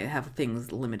Instagram, I have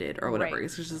things limited or whatever. Right.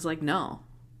 It's just like, no.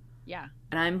 Yeah.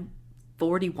 And I'm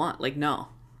 41. Like, no.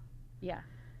 Yeah.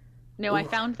 No, I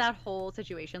found that whole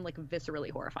situation like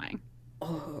viscerally horrifying.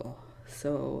 Oh,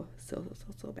 so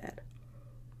bad.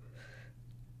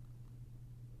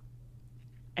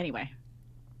 Anyway,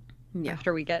 Yeah.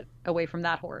 after we get away from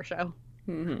that horror show,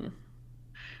 Mm-hmm.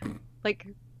 like,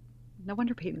 no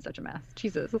wonder Peyton's such a mess.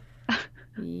 Jesus.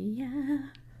 Yeah.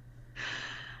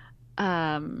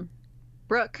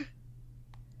 Brooke,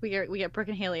 we get Brooke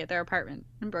and Haley at their apartment,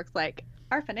 and Brooke's like,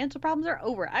 our financial problems are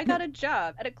over. I got a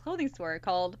job at a clothing store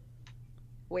called,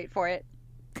 wait for it,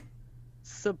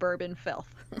 Suburban Filth.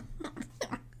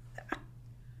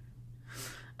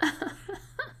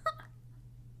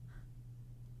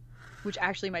 Which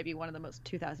actually might be one of the most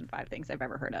 2005 things I've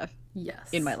ever heard of Yes.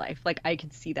 in my life. Like, I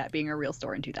could see that being a real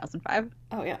store in 2005.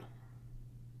 Oh, yeah.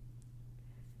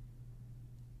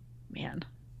 Man.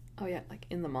 Oh, yeah. Like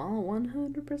in the mall,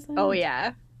 100%. Oh,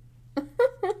 yeah. God.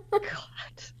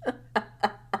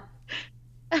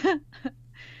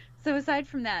 So aside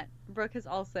from that, Brooke has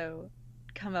also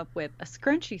come up with a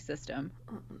scrunchie system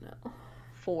Oh, no.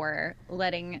 for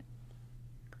letting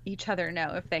each other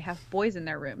know if they have boys in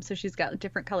their room. So she's got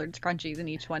different colored scrunchies, and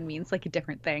each one means like a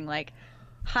different thing. Like,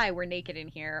 hi, we're naked in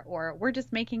here, or we're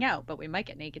just making out, but we might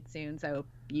get naked soon, so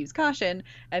use caution.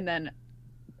 And then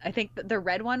I think the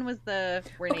red one was the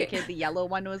we're naked, the yellow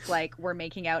one was like we're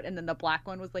making out, and then the black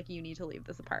one was like you need to leave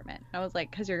this apartment. And I was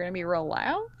like, because you're gonna be real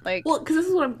loud, like. Well, because this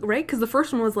is what I'm right. Because the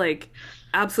first one was like,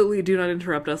 absolutely do not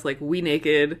interrupt us. Like, we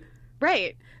naked.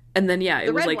 Right. And then yeah, it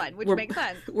The was red like one, which we're, makes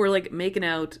sense. We're like making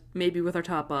out, maybe with our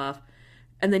top off,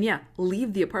 and then yeah,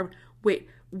 leave the apartment. Wait,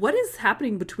 what is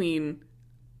happening between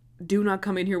 "do not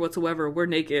come in here whatsoever"? We're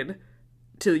naked,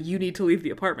 to "you need to leave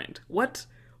the apartment"? What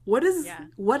is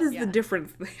the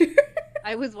difference there?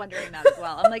 I was wondering that as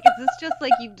well. I'm like, is this just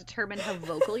like you've determined how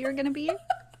vocal you're gonna be?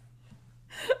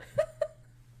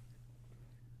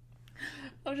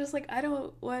 I'm just like, I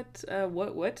don't what are the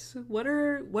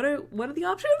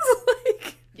options?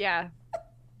 Like, Yeah.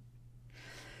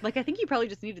 Like, I think you probably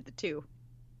just needed the two.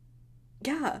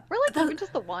 yeah, Or like even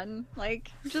just the one.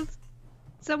 Like, just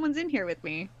someone's in here with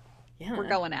me. yeah, We're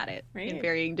going at it in Right.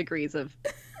 varying degrees of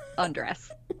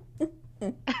undress.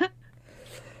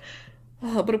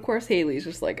 Oh, but of course Haley's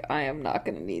just like, I am not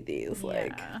gonna need these.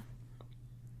 Like, Yeah.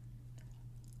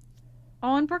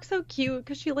 Oh, and Brooke's so cute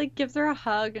because she like gives her a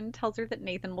hug and tells her that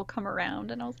Nathan will come around,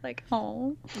 and I was like,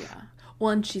 oh. Yeah. Well,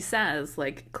 and she says,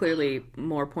 like, clearly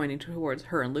more pointing towards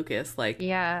her and Lucas, like,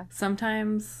 Yeah.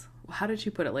 sometimes, how did she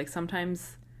put it? Like,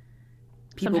 sometimes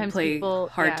people Sometimes play people,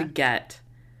 hard to yeah. get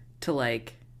to,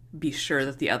 like, be sure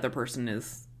that the other person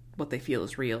is what they feel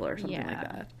is real or something like Yeah.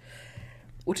 that.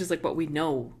 Which is, like, what we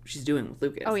know she's doing with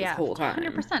Lucas Oh this yeah, whole time.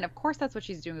 100%. Of course, that's what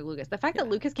she's doing with Lucas. The fact that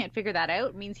Yeah. Lucas can't figure that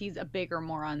out means he's a bigger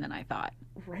moron than I thought.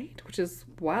 Right? Which is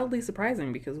wildly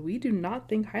surprising because we do not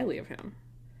think highly of him.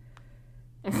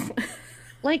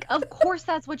 Like, of course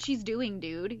that's what she's doing,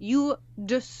 dude. You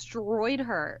destroyed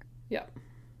her. Yeah.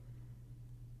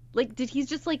 Like, did he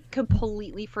just like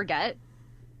completely forget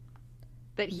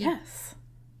that he Yes.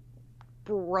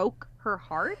 broke her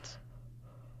heart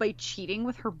by cheating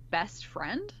with her best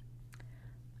friend?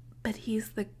 But he's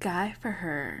the guy for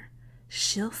her.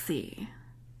 She'll see.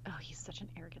 Oh, he's such an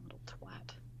arrogant little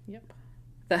twat. Yep.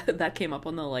 That came up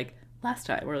on the, like, last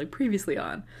time, or, like, previously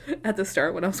on. At the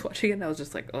start when I was watching it, I was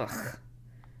just like, ugh.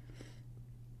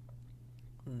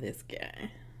 This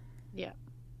guy. Yeah.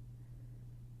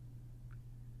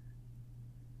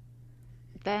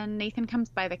 Then Nathan comes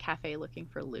by the cafe looking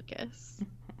for Lucas.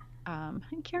 And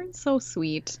Karen's so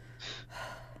sweet.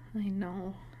 I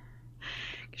know.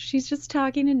 She's just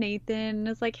talking to Nathan.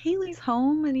 It's like, Haley's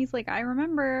home. And he's like, I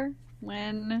remember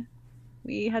when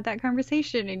we had that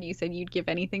conversation and you said you'd give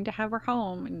anything to have her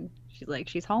home. And she's like,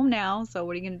 she's home now. So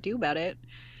what are you going to do about it?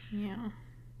 Yeah.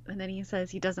 And then he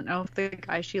says he doesn't know if the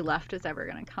guy she left is ever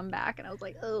going to come back. And I was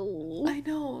like, oh. I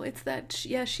know. It's that,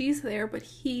 yeah, she's there, but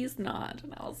he's not.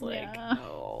 And I was like, Yeah.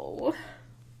 no.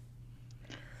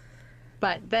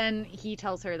 But then he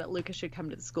tells her that Lucas should come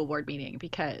to the school board meeting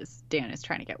because Dan is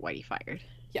trying to get Whitey fired.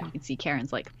 Yeah. You can see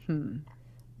Karen's like,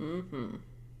 Mm-hmm.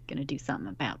 gonna do something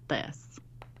about this.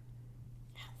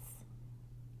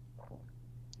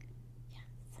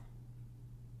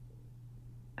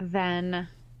 Then,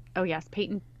 oh yes,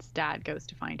 Peyton's dad goes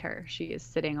to find her. She is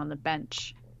sitting on the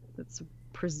bench that's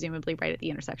presumably right at the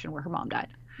intersection where her mom died.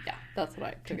 Yeah, that's what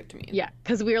I took it to mean. Yeah,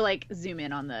 because we were like, zoom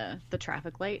in on the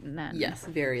traffic light and then... Yes,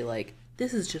 very, like,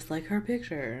 this is just like her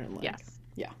picture. And, like, Yes.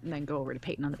 Yeah. And then go over to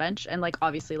Peyton on the bench. And, like,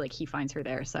 obviously, like, he finds her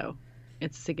there, so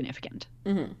it's significant.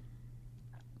 Mm-hmm.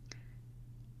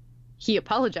 He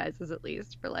apologizes, at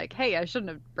least, for, like, hey, I shouldn't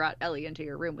have brought Ellie into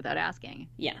your room without asking.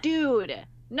 Yeah. Dude,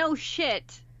 no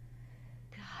shit.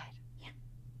 God. Yeah.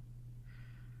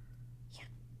 Yeah.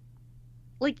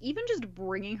 Like, even just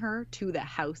bringing her to the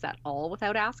house at all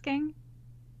without asking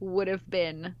would have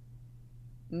been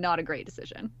not a great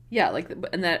decision. Yeah, like,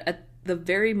 and that at the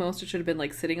very most, it should have been,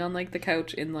 like, sitting on, like, the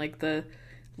couch in, like, the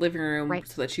living room Right.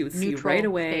 so that she would see Neutral right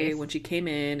away space. when she came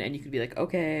in, and you could be like,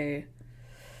 okay.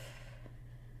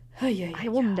 Yeah, I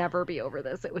will never be over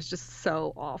this. It was just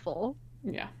so awful.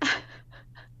 Yeah.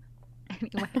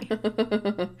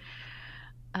 Anyway.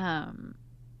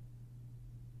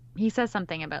 He says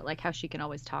something about like how she can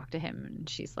always talk to him, and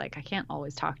she's like, I can't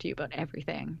always talk to you about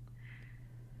everything.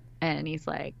 And he's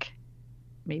like,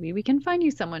 maybe we can find you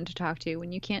someone to talk to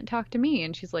when you can't talk to me.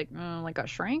 And she's like, like a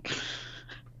shrink.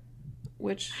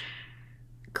 Which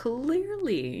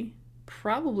clearly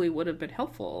probably would have been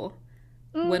helpful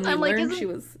when we I'm like, learned she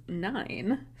was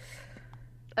 9.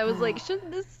 I was like,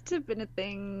 shouldn't this have been a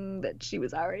thing that she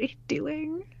was already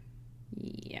doing?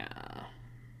 Yeah.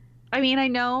 I mean, I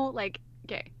know, like,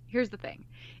 okay, here's the thing.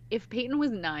 If Peyton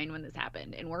was 9 when this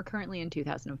happened, and we're currently in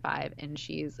 2005, and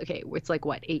she's, okay, it's like,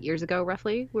 what, 8 years ago,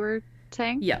 roughly, we were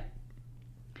saying? Yeah.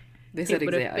 They said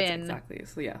would have been exactly.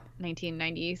 So, yeah.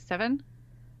 1997?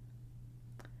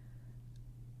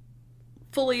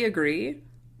 Fully agree.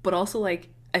 But also, like,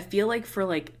 I feel like for,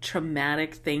 like,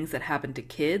 traumatic things that happen to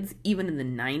kids, even in the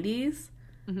 90s,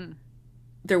 Mm-hmm.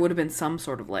 there would have been some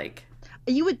sort of, like,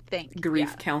 You would think. grief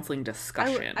Yeah. counseling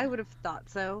discussion. I would have thought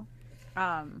so.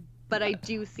 But I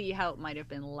do see how it might have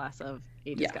been less of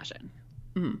a discussion.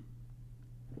 Mhm.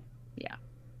 Yeah.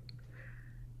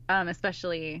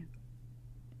 Especially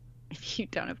if you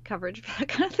don't have coverage for that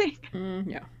kind of thing.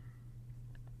 Yeah.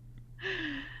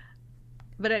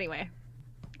 But anyway,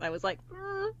 I was like,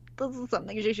 this is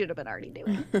something she should have been already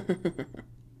doing.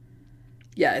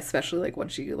 Yeah, especially, like, when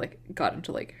she, like, got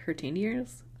into, like, her teen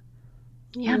years.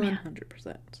 Yeah, man.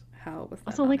 100%. How was that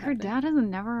Also, not like, her happening? dad is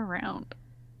never around.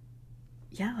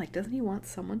 Yeah, like, doesn't he want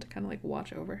someone to kind of, like,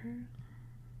 watch over her?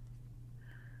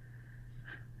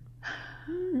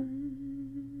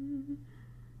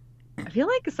 I feel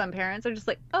like some parents are just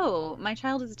like, oh, my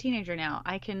child is a teenager now.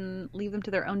 I can leave them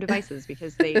to their own devices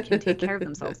because they can take care of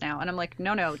themselves now. And I'm like,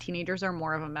 no, teenagers are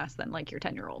more of a mess than, like, your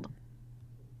 10-year-old.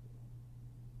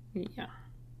 Yeah.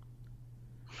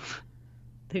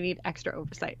 They need extra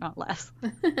oversight, not less.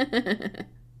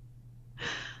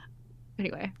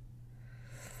 Anyway.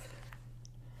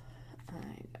 I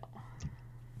know.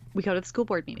 We go to the school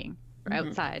board meeting. We're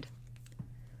outside.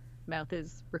 Mouth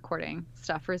is recording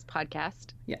stuff for his podcast.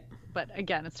 Yeah. But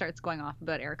again, it starts going off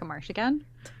about Erica Marsh again.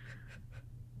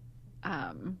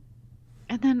 And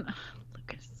then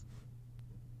Lucas.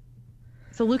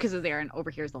 So Lucas is there and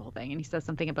overhears the whole thing, and he says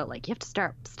something about, like, you have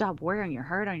to stop wearing your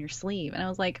heart on your sleeve. And I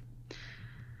was like,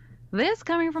 this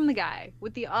coming from the guy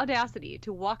with the audacity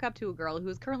to walk up to a girl who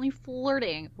is currently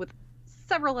flirting with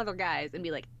several other guys and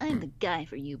be like, I'm the guy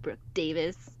for you, Brooke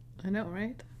Davis. I know,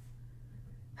 right?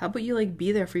 How about you, like,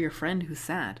 be there for your friend who's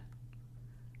sad?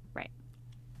 Right.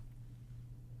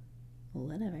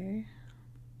 Whatever.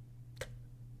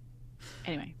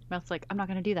 Anyway, Mouth's like, I'm not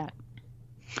going to do that.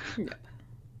 Yep.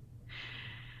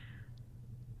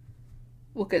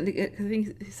 Well, I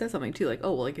think he says something, too, like,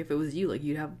 oh, well, like, if it was you, like,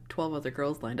 you'd have 12 other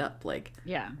girls lined up. Like,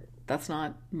 yeah. That's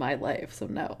not my life, so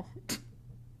no.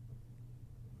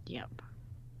 Yep.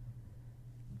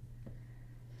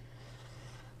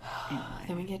 Anyway.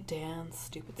 Then we get Dan's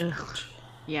stupid speech.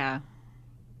 Yeah.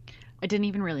 I didn't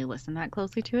even really listen that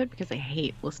closely to it because I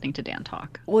hate listening to Dan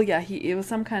talk. Well, yeah, it was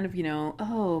some kind of,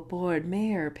 oh, board,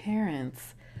 mayor,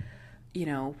 parents,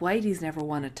 Whitey's never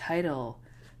won a title.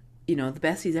 The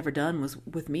best he's ever done was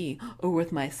with me or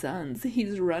with my sons.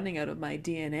 He's running out of my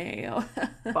DNA.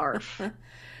 Barf.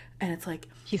 And it's like...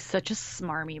 He's such a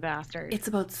smarmy bastard. It's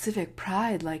about civic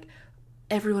pride. Like,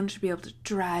 everyone should be able to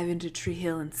drive into Tree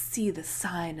Hill and see the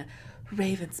sign,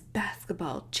 Ravens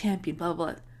basketball champion, blah,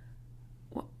 blah,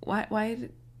 blah. Why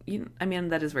I mean,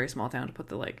 that is very small town to put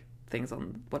the, like, things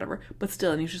on whatever. But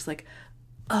still, and he's just like,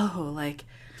 oh, like,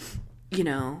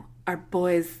 our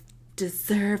boys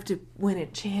deserve to win a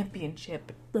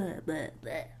championship, blah, blah,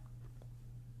 blah.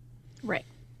 Right.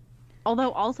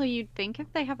 Although, also, you'd think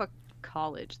if they have a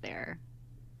college there.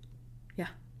 Yeah.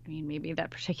 I mean, maybe that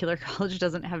particular college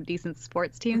doesn't have decent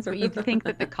sports teams, but you'd think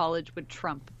that the college would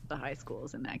trump the high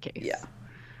schools in that case. Yeah.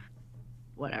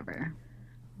 Whatever.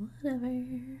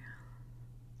 It's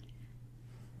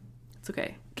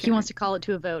okay. He wants to call it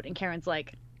to a vote, and Karen's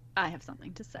like, I have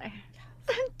something to say. Yes.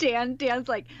 Dan's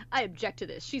like, I object to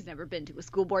this. She's never been to a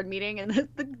school board meeting, and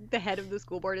the head of the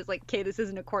school board is like, okay, this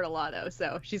isn't a court of law, though,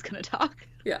 so she's going to talk.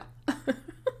 Yeah.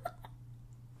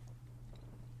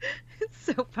 It's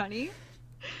so funny.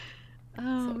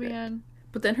 Oh, so man.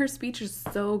 But then her speech is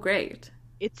so great.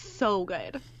 It's so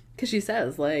good. Because she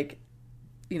says, like,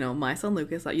 my son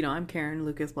Lucas, I'm Karen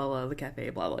Lucas, blah, blah, the cafe,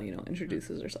 blah, blah,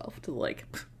 introduces herself to, like,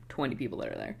 20 people that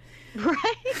are there.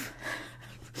 Right?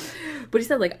 But he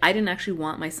said, like, I didn't actually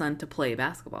want my son to play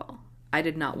basketball. I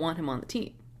did not want him on the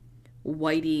team.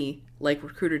 Whitey, like,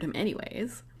 recruited him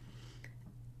anyways.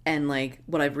 And, like,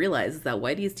 what I've realized is that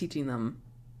Whitey is teaching them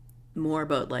more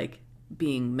about, like,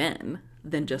 being men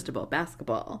than just about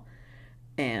basketball.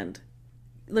 And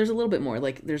there's a little bit more,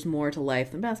 like, there's more to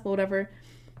life than basketball, whatever.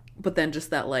 But then just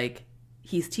that, like,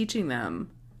 he's teaching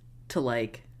them to,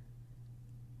 like,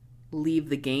 leave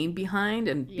the game behind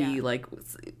and be, like,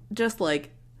 just,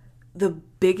 like, the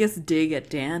biggest dig at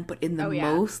Dan, but in the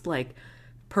most, like,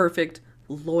 perfect,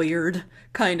 lawyered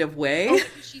kind of way. Oh,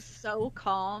 she's so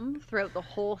calm throughout the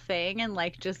whole thing and,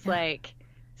 like, just, like,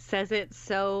 says it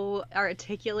so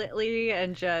articulately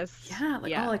and just... Yeah,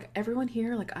 like, oh, like, everyone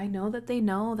here, like, I know that they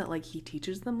know that, like, he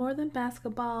teaches them more than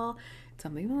basketball.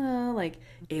 Something, like,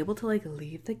 able to, like,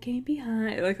 leave the game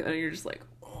behind. Like, and you're just like,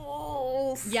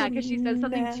 oh, yeah, because she says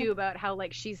something, too, about how,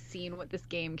 like, she's seen what this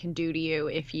game can do to you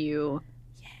if you,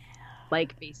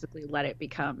 like, basically let it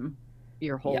become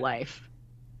your whole life.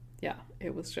 Yeah,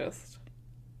 it was just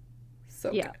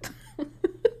so good.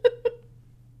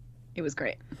 It was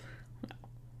great.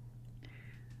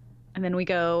 And then we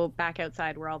go back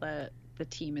outside where all the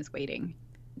team is waiting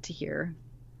to hear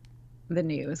the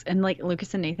news. And, like,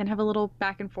 Lucas and Nathan have a little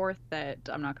back and forth that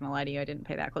I'm not going to lie to you, I didn't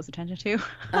pay that close attention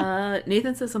to.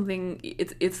 Nathan says something,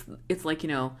 it's like,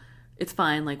 it's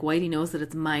fine. Like, Whitey knows that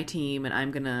it's my team and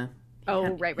I'm going to...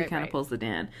 He kind of pulls the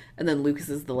Dan. And then Lucas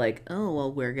is the, like, oh,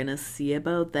 well, we're going to see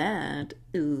about that.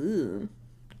 Ooh.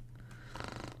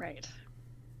 Right.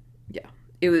 Yeah.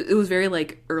 It was very,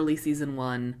 like, early season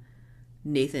 1...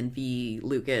 Nathan v.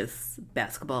 Lucas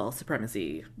basketball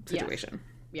supremacy situation.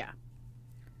 Yes.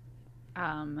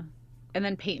 Yeah. And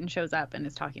then Peyton shows up and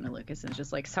is talking to Lucas and is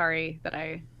just like, sorry that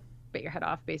I bit your head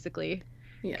off, basically.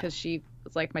 Yeah. Because she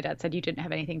was like, my dad said you didn't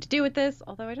have anything to do with this,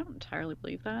 although I don't entirely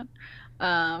believe that.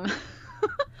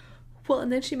 Well,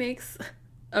 and then she makes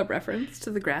a reference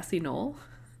to the grassy knoll.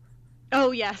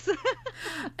 Oh, yes.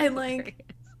 And,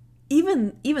 like,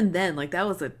 even then, like, that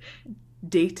was a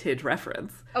dated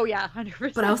reference. Oh yeah,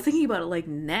 100%. But I was thinking about it like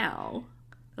now.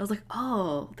 I was like,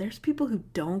 oh, there's people who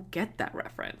don't get that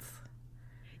reference.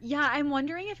 Yeah, I'm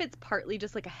wondering if it's partly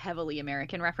just like a heavily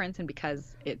American reference, and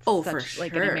because it's for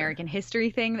like an sure. American history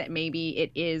thing, that maybe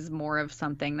it is more of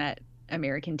something that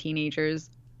American teenagers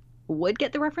would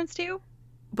get the reference to.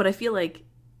 But I feel like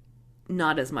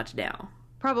not as much now.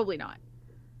 Probably not.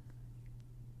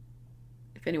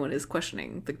 If anyone is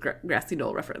questioning the grassy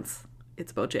knoll reference,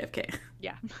 it's about JFK.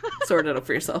 Yeah. Sort it out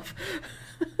for yourself.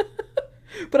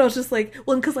 But I was just like,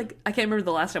 well, because like I can't remember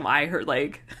the last time I heard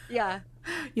like, Yeah.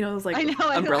 you know, it was like I know.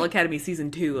 Umbrella Academy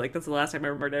season 2. Like that's the last time I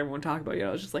remembered everyone talking about. You know,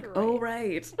 I was just like, Right. oh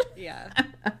right. Yeah.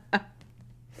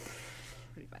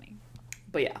 Pretty funny.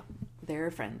 But yeah,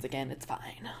 they're friends again. It's fine.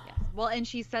 Yes. Well, and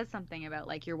she says something about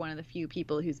like, you're one of the few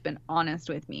people who's been honest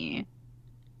with me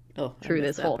Oh, I through missed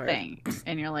this that whole part. thing,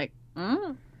 and you're like,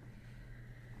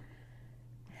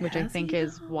 which I Has think he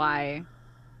is though? why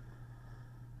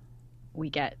we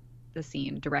get the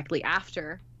scene directly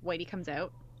after Whitey comes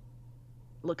out,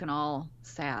 looking all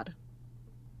sad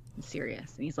and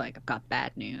serious, and he's like, I've got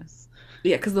bad news.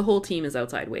 Yeah, because the whole team is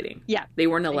outside waiting. Yeah. They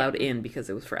weren't allowed in because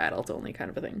it was for adults only, kind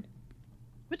of a thing.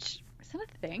 Which is that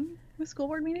a thing with school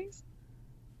board meetings?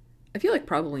 I feel like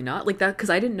probably not like that because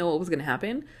I didn't know what was going to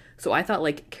happen. So I thought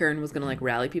like Karen was going to like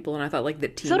rally people, and I thought like the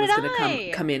team So was did going I.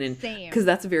 to come in and Same. because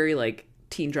that's a very like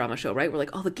teen drama show, right? Where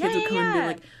like all the kids Yeah, would come in and yeah. be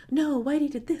like, no, Whitey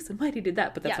did this and Whitey did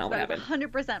that, but that's Yeah, not what that was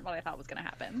happened. 100% what I thought was going to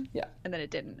happen. Yeah. And then it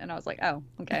didn't, and I was like, oh,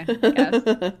 okay, I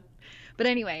guess. But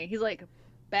anyway, he's like,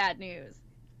 bad news.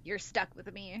 You're stuck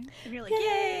with me. And you're like,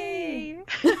 yay!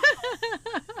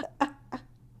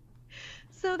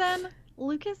 So then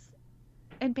Lucas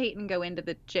and Peyton go into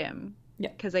the gym. Yeah.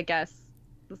 Because I guess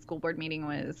the school board meeting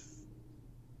was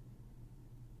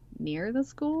near the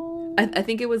school? I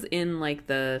think it was in like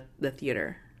the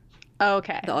theater, Oh,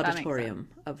 okay. the That makes auditorium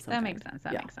of some That kind. makes sense.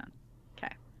 That Yeah. makes sense.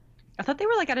 Okay. I thought they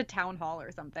were like at a town hall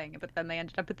or something, but then they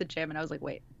ended up at the gym, and I was like,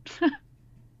 wait.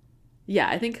 Yeah,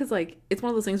 I think because like it's one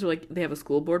of those things where like they have a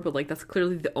school board, but like that's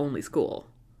clearly the only school.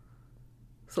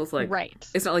 So it's like Right.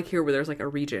 it's not like here where there's like a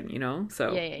region, you know.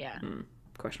 So Yeah.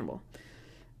 questionable.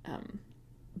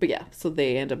 But yeah, so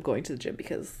they end up going to the gym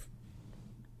because,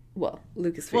 well,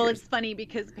 Lucas figures. Well, it's funny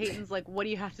because Peyton's like, what do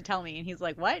you have to tell me? And he's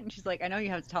like, what? And she's like, I know you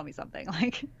have to tell me something.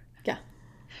 Like, yeah.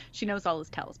 she knows all his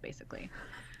tells, basically.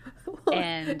 Well,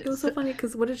 And it was so funny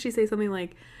because what did she say? Something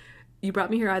like, "You brought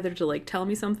me here either to like tell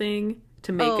me something,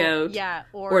 to make out, yeah,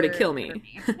 or to kill me, murder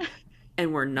me."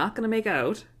 and we're not gonna make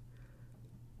out.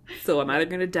 So I'm either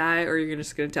gonna die or you're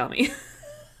just gonna tell me."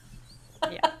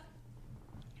 Yeah.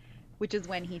 Which is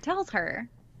when he tells her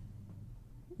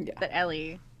Yeah. that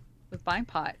Ellie was buying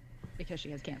pot because she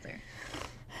has cancer.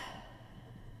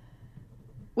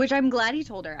 Which I'm glad he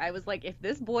told her. I was like, if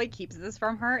this boy keeps this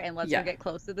from her and lets Yeah. her get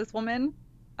close to this woman,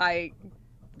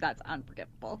 that's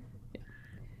unforgivable.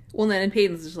 Well, then and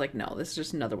Peyton's just like, no, this is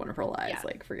just another one of her lies. Yeah.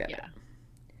 Like, forget Yeah.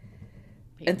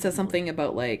 it. And says something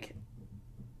about like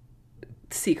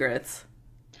secrets,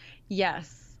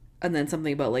 Yes. and then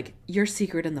something about like your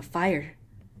secret in the fire,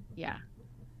 Yeah.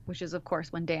 Which is, of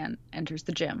course, when Dan enters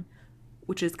the gym.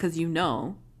 which is because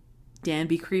Dan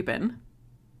be creeping.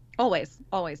 Always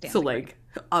Dan. So like,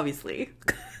 obviously,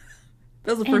 that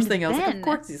was the And first thing I was like, then- of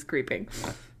course he's creeping.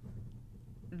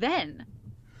 Then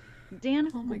Dan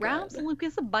Oh my grabs God.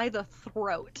 Lucas by the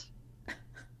throat.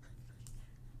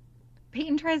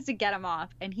 Peyton tries to get him off,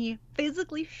 and he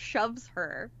physically shoves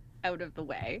her out of the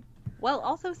way, while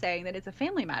also saying that it's a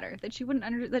family matter that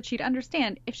she'd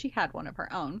understand if she had one of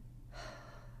her own.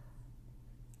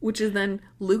 Which is then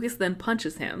Lucas then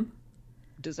punches him,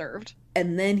 Deserved.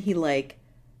 and then he like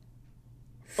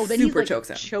Oh, then super he's like chokes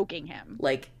him, choking him.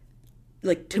 like to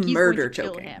Like, he's going murder to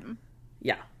kill choking him.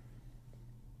 Yeah.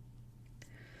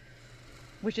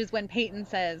 Which is when Peyton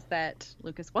says that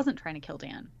Lucas wasn't trying to kill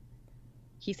Dan.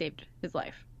 He saved his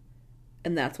life.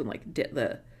 And that's when like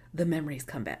the memories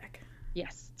come back.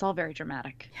 Yes, it's all very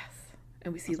dramatic. Yes.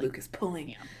 And we see Lucas pulling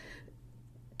yeah.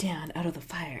 Dan out of the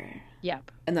fire.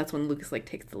 Yep. And that's when Lucas like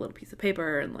takes the little piece of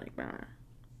paper and like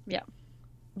Yeah.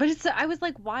 But I was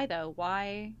like, why though?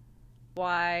 Why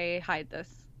hide this?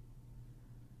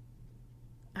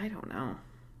 I don't know.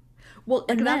 Well,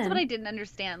 and That's then what I didn't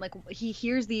understand. Like, he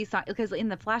hears because in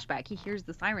the flashback he hears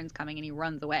the sirens coming and he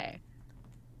runs away.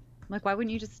 I'm like, why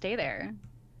wouldn't you just stay there?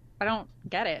 I don't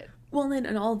get it. well, then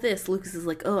in all this, Lucas is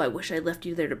like, "Oh, I wish I left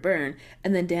you there to burn."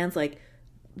 And then Dan's like,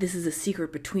 "This is a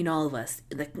secret between all of us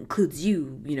that includes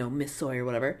you, Miss Sawyer,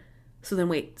 whatever." So then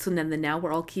wait, then now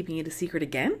we're all keeping it a secret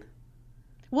again?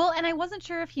 Well, and I wasn't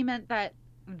sure if he meant that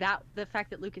the fact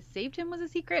that Lucas saved him was a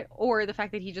secret, or the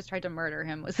fact that he just tried to murder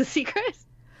him was a secret.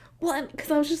 Well,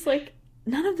 because I was just like,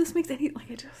 none of this makes any,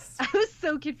 like, I just... I was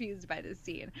so confused by this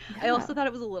scene. Yeah. I also thought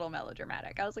it was a little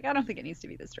melodramatic. I was like, I don't think it needs to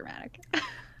be this dramatic.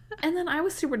 And then I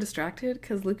was super distracted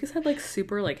because Lucas had, like,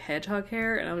 super, like, hedgehog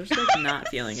hair, and I was just, like, not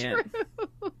feeling it.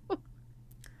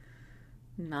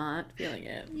 Not feeling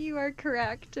it. You are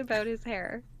correct about his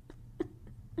hair.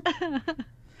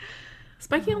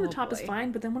 Spiking on the top is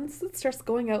fine, but then once it starts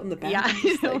going out in the back, I'm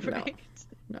just like, right?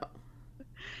 No.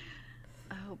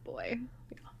 Oh boy.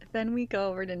 Then we go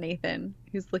over to Nathan,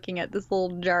 who's looking at this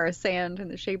little jar of sand in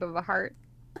the shape of a heart.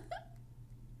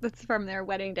 That's from their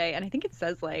wedding day, and I think it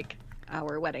says like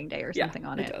our wedding day or something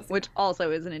on it, which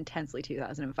also is an intensely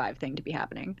 2005 thing to be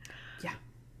happening. Yeah.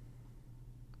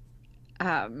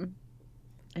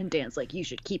 And Dan's like, you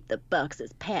should keep the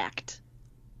boxes packed.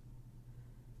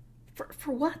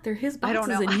 For what? They're his boxes, I don't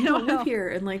know. and you don't live here.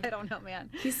 And like, I don't know, man.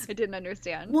 I didn't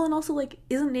understand. Well, and also like,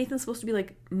 isn't Nathan supposed to be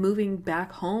like moving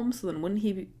back home? So then wouldn't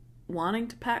he be wanting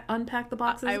to unpack the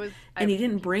boxes? And he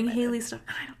didn't bring Haley's stuff.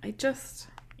 I just.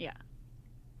 Yeah.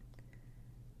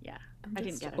 I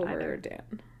didn't get it either.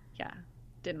 Dan. Yeah,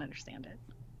 didn't understand it.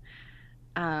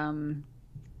 So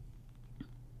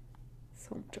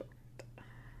much over it.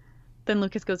 Then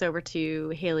Lucas goes over to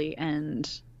Haley and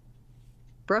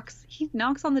Brooks. He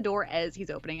knocks on the door as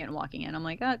he's opening it and walking in. I'm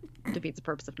like, that defeats the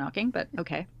purpose of knocking, but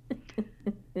okay.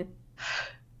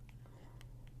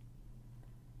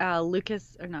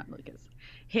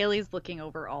 Haley's looking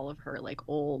over all of her like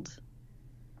old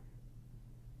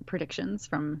predictions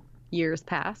from years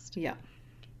past. Yeah.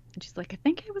 And she's like, I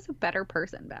think I was a better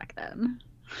person back then.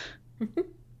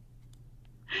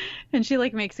 And she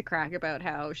like makes a crack about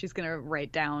how she's gonna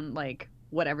write down like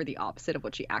whatever the opposite of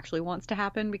what she actually wants to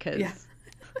happen because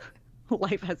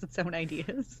life has its own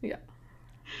ideas. Yeah.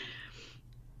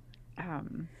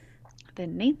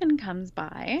 Then Nathan comes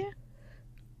by.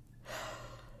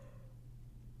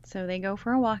 So they go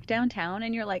for a walk downtown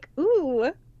and you're like,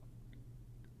 ooh,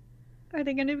 are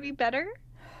they gonna be better?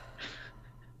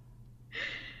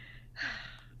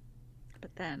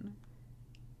 But then,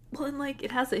 well, and like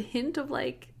it has a hint of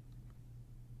like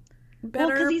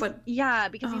better, but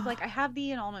because he's like, I have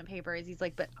the annulment papers. He's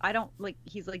like, but I don't like.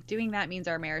 He's like, doing that means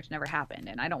our marriage never happened,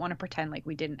 and I don't want to pretend like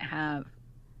we didn't have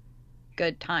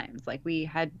good times. Like we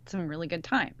had some really good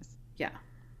times. Yeah.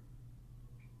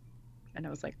 And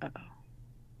I was like, uh-oh,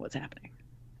 what's happening?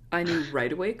 I knew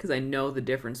right away because I know the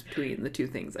difference between the two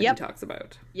things that he talks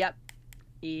about. Yep.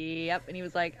 And he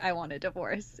was like, I want a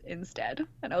divorce instead.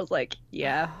 And I was like,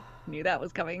 yeah, knew that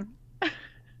was coming.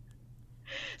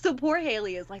 So poor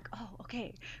Haley is like, oh,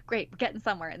 okay, great, we're getting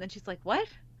somewhere. And then she's like, what?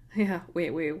 Yeah,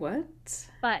 wait, what?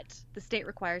 But the state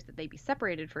requires that they be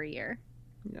separated for a year.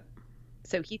 Yeah.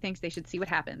 So he thinks they should see what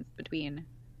happens between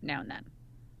now and then.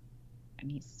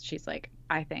 And she's like,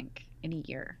 I think in a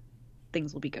year,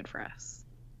 things will be good for us.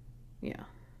 Yeah.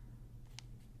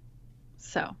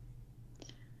 So,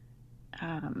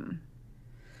 then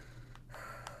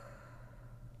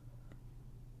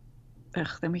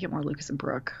we get more Lucas and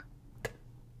Brooke.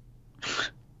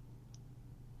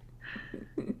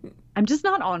 I'm just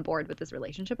not on board with this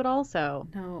relationship at all, so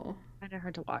no, kind of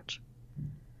hard to watch.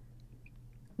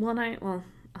 Well, I'll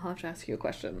have to ask you a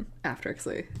question after,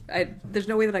 because there's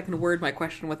no way that I can word my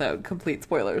question without complete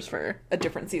spoilers for a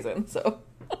different season, so.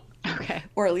 Okay.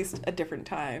 Or at least a different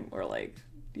time, or like,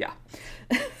 yeah.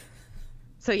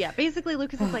 So yeah, basically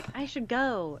Lucas is like, I should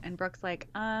go. And Brooke's like,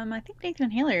 I think Nathan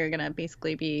and Haley are going to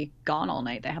basically be gone all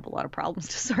night. They have a lot of problems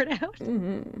to sort out.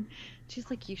 Mm-hmm. She's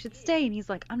like, you should stay. And he's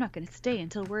like, I'm not going to stay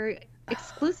until we're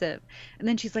exclusive. And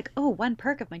then she's like, oh, one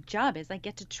perk of my job is I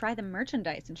get to try the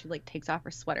merchandise. And she like takes off her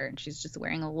sweater and she's just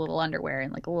wearing a little underwear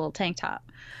and like a little tank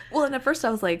top. Well, and at first I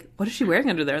was like, what is she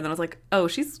wearing under there? And then I was like, oh,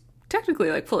 she's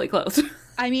technically like fully clothed.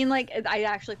 I mean, like, I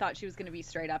actually thought she was going to be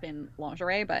straight up in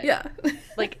lingerie, but yeah,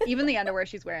 like even the underwear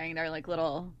she's wearing, they're like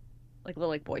little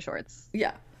boy shorts.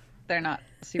 Yeah, they're not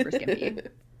super skimpy.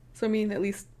 So I mean, at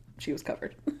least she was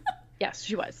covered. Yes,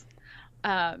 she was.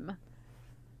 And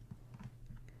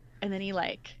then he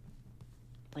like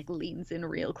leans in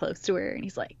real close to her and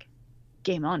he's like,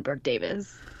 "Game on, Brooke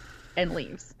Davis," and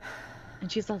leaves.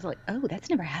 And she's also like, "Oh, that's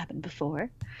never happened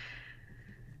before."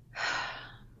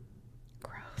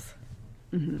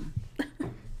 Mm-hmm.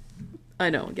 I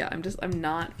know, yeah. I'm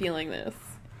not feeling this,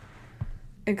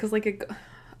 and because like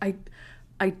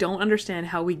I don't understand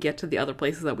how we get to the other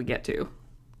places that we get to.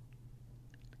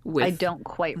 With I don't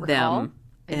quite recall them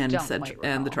and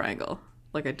the triangle.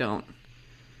 Like I don't.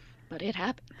 But it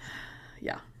happened.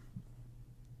 Yeah.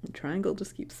 The triangle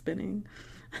just keeps spinning.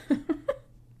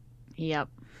 Yep.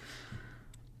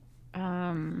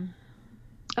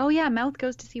 Oh yeah, Mouth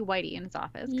goes to see Whitey in his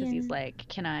office because he's Yeah. like,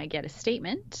 "Can I get a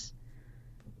statement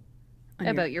On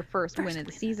about your first win first of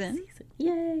the win season?"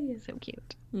 Yay. So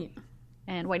cute. Yeah.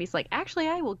 And Whitey's like, "Actually,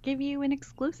 I will give you an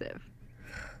exclusive.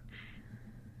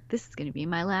 This is going to be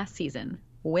my last season.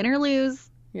 Win or lose,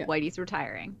 Yeah. Whitey's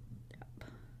retiring."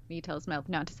 He tells Mouth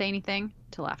not to say anything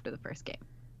till after the first game.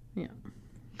 Yeah.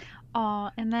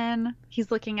 Aw, and then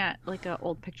he's looking at like an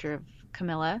old picture of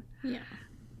Camilla. Yeah.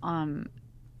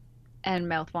 And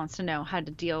Mouth wants to know how to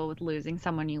deal with losing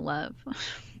someone you love.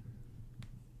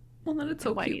 Well, then it's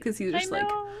so Whitey. cute because he's just I like,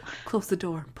 know. close the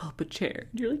door, pull up a chair.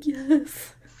 And you're like,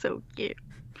 yes. So cute.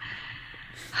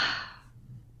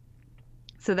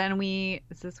 So then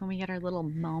is this when we get our little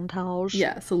montage?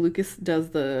 Yeah, so Lucas does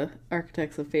the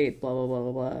Architects of Fate, blah, blah, blah,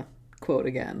 blah, blah, quote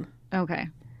again. Okay.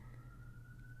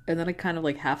 And then I kind of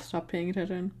like half stopped paying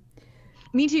attention.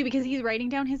 Me too, because he's writing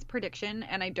down his prediction,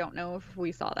 and I don't know if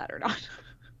we saw that or not.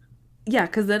 Yeah,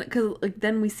 because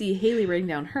then we see Haley writing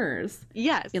down hers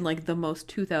Yes. in like the most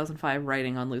 2005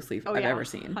 writing on loose leaf I've ever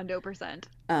seen.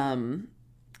 100%.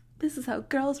 This is how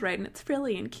girls write, and it's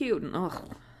frilly and cute, and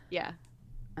ugh. Yeah.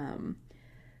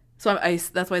 So I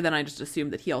that's why then I just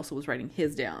assumed that he also was writing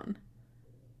his down.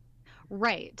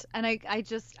 Right. And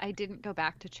I didn't go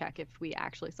back to check if we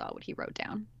actually saw what he wrote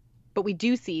down. But we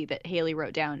do see that Haley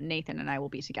wrote down, "Nathan and I will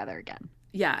be together again."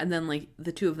 Yeah, and then like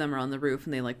the two of them are on the roof,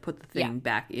 and they like put the thing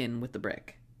back in with the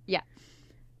brick. Yeah.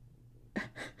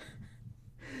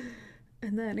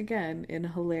 And then again, in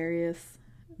hilarious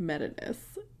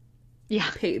meta-ness, Yeah.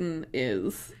 Peyton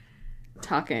is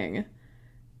talking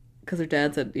because her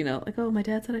dad said, like, oh, my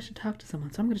dad said I should talk to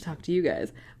someone, so I'm going to talk to you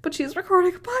guys. But she's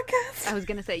recording a podcast. I was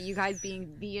going to say, you guys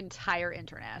being the entire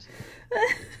internet.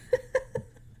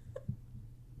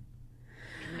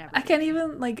 I can't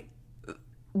even, like,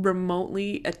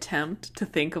 remotely attempt to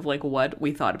think of, like, what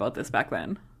we thought about this back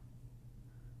then.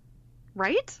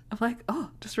 Right? I'm like, oh,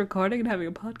 just recording and having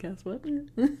a podcast. What?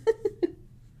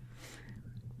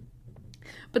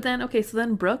 But then, okay, so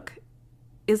then Brooke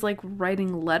is, like,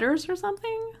 writing letters or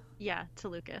something? Yeah, to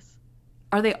Lucas.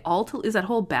 Are they all to... Is that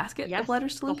whole basket Yes, of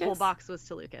letters to Lucas? the whole box was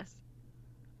to Lucas.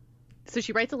 So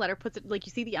she writes a letter, puts it... Like,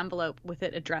 you see the envelope with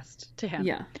it addressed to him.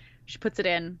 Yeah. She puts it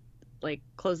in, like,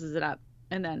 closes it up,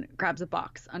 and then grabs a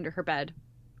box under her bed.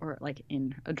 Or, like,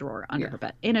 in a drawer under her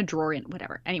bed. In a drawer,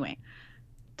 whatever. Anyway.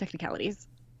 Technicalities.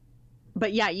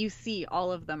 But yeah, you see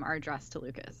all of them are addressed to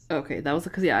Lucas. Okay, that was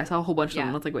because, I saw a whole bunch of them.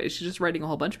 I was like, wait, is she just writing a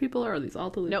whole bunch of people, or are these all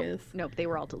to Lucas? Nope, they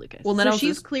were all to Lucas. Well, then so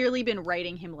she's clearly been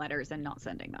writing him letters and not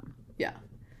sending them. Yeah.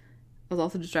 I was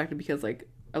also distracted because, like,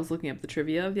 I was looking up the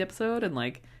trivia of the episode, and,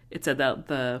 like, it said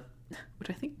that which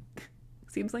I think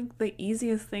seems like the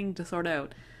easiest thing to sort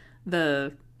out,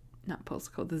 not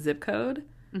postal code, the zip code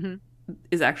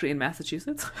is actually in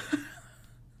Massachusetts.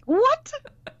 What?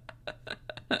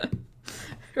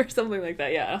 Or something like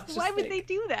that, yeah. Why would they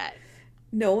do that?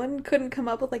 No one couldn't come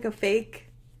up with, like, a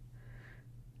fake...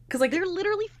 Because, like... They're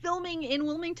literally filming in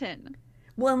Wilmington.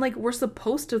 Well, and, like, we're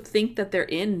supposed to think that they're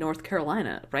in North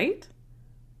Carolina, right?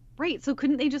 Right, so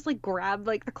couldn't they just, like, grab,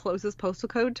 like, the closest postal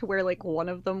code to where, like, one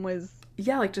of them was...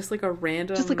 Yeah, like, just, like, a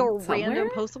random... Just, like, a somewhere?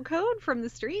 random postal code from the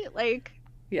street? Like...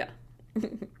 Yeah.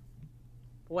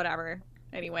 Whatever.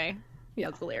 Anyway,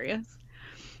 that's hilarious.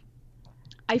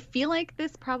 I feel like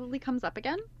this probably comes up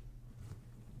again.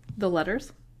 The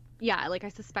letters? Yeah, like, I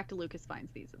suspect Lucas finds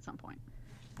these at some point.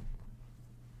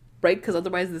 Right? Because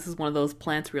otherwise this is one of those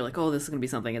plants where you're like, oh, this is going to be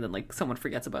something, and then, like, someone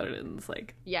forgets about it, and it's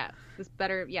like... Yeah, this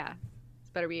better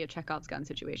be a Chekhov's gun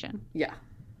situation. Yeah.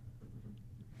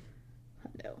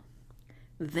 No.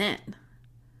 Then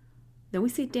we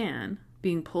see Dan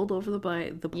being pulled over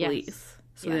by the police. Yes.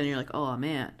 So then you're like, oh,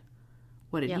 man,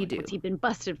 what did he do? What's he been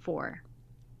busted for?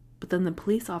 But then the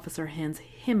police officer hands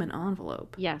him an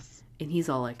envelope. Yes. And he's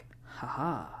all like,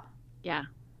 haha. Yeah.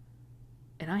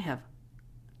 And I have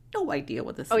no idea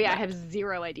what this is about. I about. have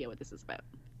zero idea what this is about.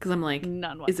 Because I'm like,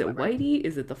 none is it whatsoever. Whitey?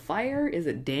 Is it the fire? Is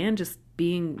it Dan just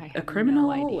being a no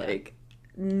criminal? idea. Like,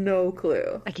 no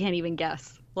clue. I can't even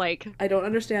guess. Like, I don't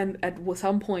understand at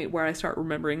some point where I start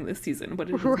remembering this season, but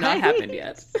it has not happened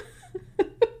yet.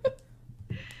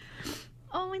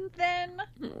 Oh, and then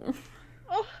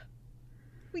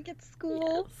we get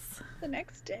school the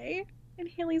next day, and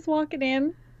Haley's walking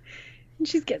in, and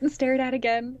she's getting stared at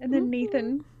again, and then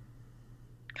Nathan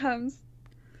comes,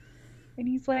 and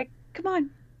he's like, come on,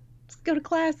 let's go to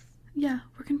class. Yeah,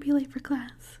 we're gonna be late for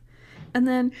class. And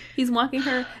then he's walking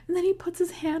her, and then he puts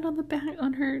his hand on the back,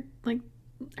 on her, like,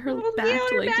 her back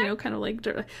to, like, kind of, like,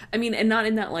 I mean, and not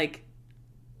in that, like,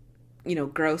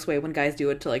 gross way when guys do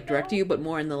it to, like, direct you, but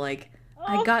more in the, like,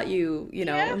 I got you,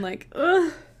 and, like,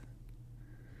 ugh.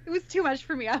 It was too much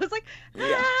for me. I was like,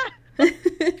 Yeah. ah!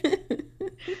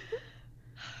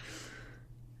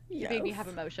 Yes. Made me have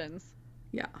emotions.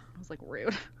 Yeah. I was like,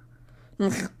 rude.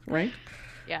 Right?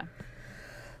 Yeah.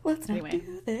 Let's not Anyway.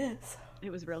 do this. It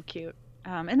was real cute.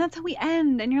 And that's how we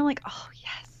end. And you're like, oh,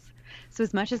 yes. So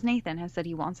as much as Nathan has said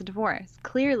he wants a divorce,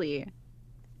 clearly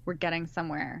we're getting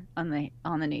somewhere on the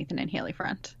Nathan and Haley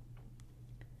front.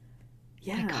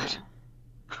 Yeah.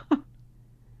 God.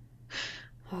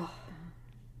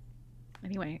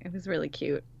 Anyway, it was really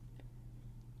cute.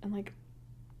 And like,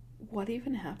 what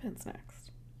even happens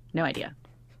next? No idea.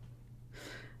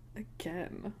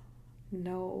 Again,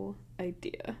 no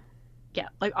idea. Yeah,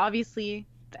 like obviously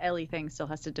the Ellie thing still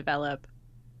has to develop.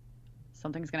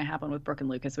 Something's going to happen with Brooke and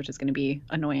Lucas, which is going to be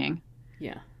annoying.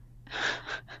 Yeah.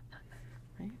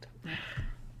 Right?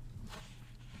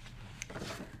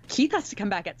 Keith has to come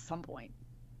back at some point.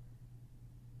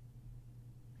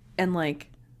 And like,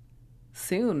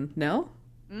 soon, no?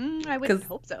 I would 'Cause-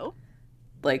 hope so.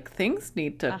 Like, things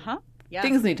need to Yeah.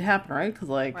 things need to happen, right? Because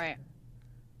like Right.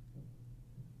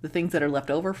 the things that are left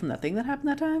over from that thing that happened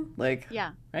that time, like,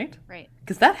 Yeah. right? Right.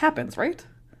 Because that happens, right?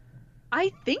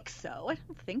 I think so. I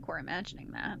don't think we're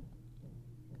imagining that.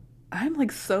 I'm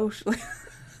like so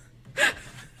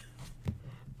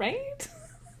right?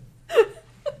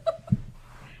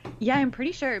 Yeah, I'm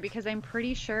pretty sure because I'm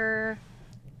pretty sure.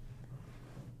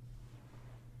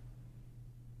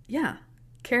 Yeah.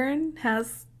 Karen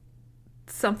has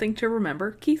something to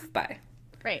remember Keith by.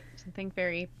 Right. Something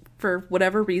very. For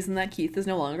whatever reason that Keith is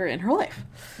no longer in her life.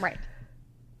 Right.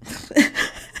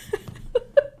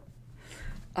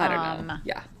 I don't know.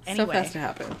 Yeah. Stuff Anyway. has to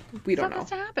happen. We don't Stuff know. has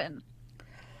to happen.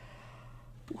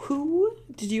 Who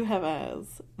did you have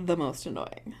as the most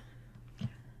annoying?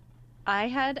 I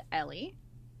had Ellie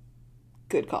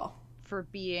Good call. for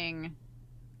being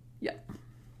Yeah.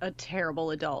 a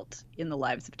terrible adult in the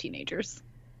lives of teenagers.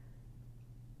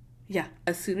 Yeah.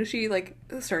 As soon as she like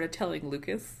started telling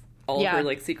Lucas all Yeah. of her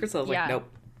like secrets, I was Yeah. like,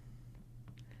 nope.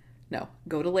 No.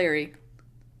 Go to Larry.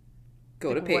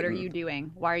 Go to Like, Peyton. what are you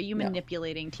doing? Why are you No.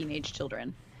 manipulating teenage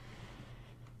children?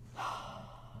 So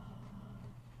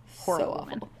Horrible awful.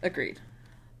 woman. Agreed.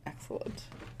 Excellent.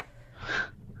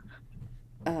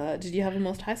 Did you have a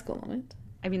most high school moment?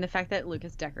 I mean, the fact that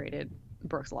Lucas decorated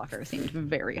Brooke's locker seemed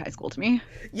very high school to me.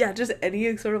 Yeah, just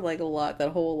any sort of like that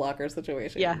whole locker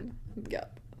situation. Yeah.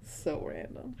 Yep. So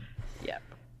random. Yep.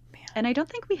 Man. And I don't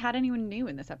think we had anyone new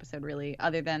in this episode, really,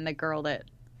 other than the girl that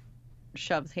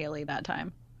shoves Haley that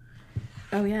time.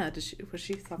 Oh yeah, was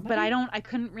she somebody? But I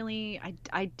couldn't really,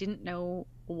 I didn't know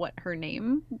what her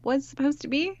name was supposed to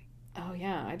be. Oh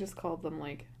yeah, I just called them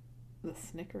like the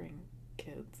snickering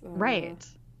kids. Right.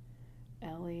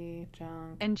 Ellie,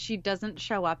 Junk. And she doesn't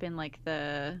show up in like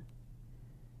the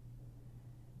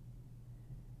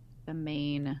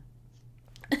main.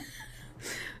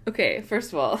 Okay,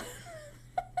 first of all,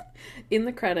 in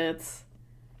the credits,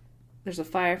 there's a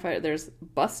firefighter. There's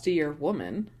Busty or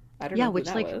Woman. I don't know who which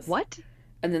that like was. what?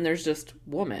 And then there's just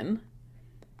Woman.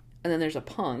 And then there's a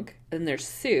Punk. And then there's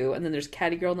Sue. And then there's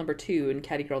Catty Girl number 2 and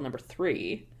Catty Girl number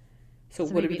 3. So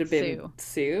would it maybe have it's been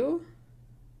Sue?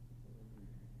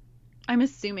 I'm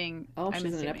assuming. Oh, I'm she's in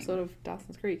an assuming. episode of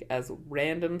Dawson's Creek as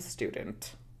random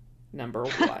student number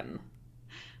 1.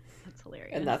 That's hilarious.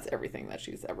 And that's everything that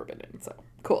she's ever been in. So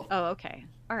cool. Oh, okay.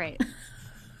 All right.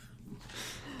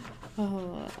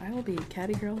 I will be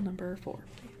Catty Girl number 4,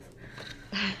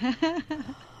 please.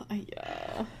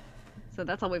 Yeah. So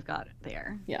that's all we've got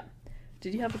there. Yeah.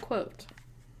 Did you have a quote?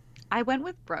 I went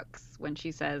with Brooks when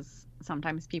she says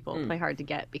sometimes people play hard to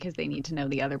get because they need to know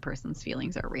the other person's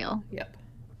feelings are real. Yep.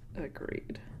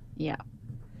 Agreed. Yeah.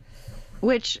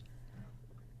 Which,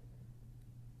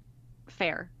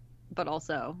 fair, but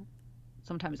also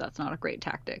sometimes that's not a great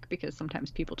tactic because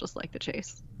sometimes people just like the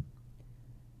chase.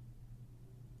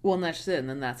 Well, and that's just it. And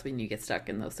then that's when you get stuck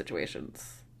in those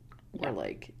situations where, Yeah.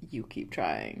 like, you keep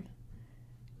trying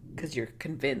because you're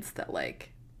convinced that,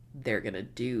 like, they're going to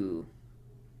do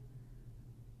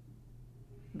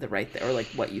the right thing or, like,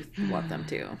 what you want them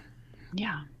to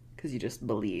Yeah. because you just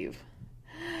believe.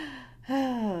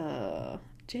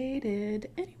 Jaded.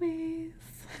 Anyways.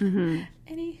 Mm-hmm.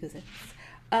 Anywho's.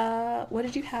 What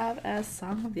did you have as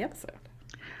song of the episode?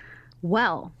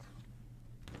 Well,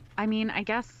 I mean, I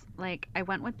guess, like, I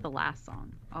went with the last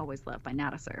song, Always Love by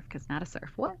Nada Surf, because Nada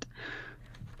Surf, what?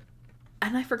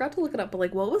 And I forgot to look it up, but,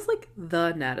 like, what was, like,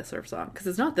 the Nada Surf song? Because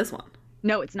it's not this one.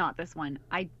 No, it's not this one.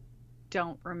 I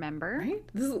don't remember. Right?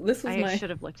 This was I should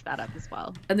have looked that up as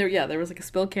well. And there was, like, a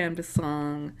Spill Canvas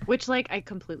song. Which, like, I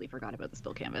completely forgot about the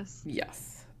Spill Canvas.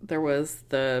 Yes. There was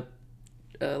the,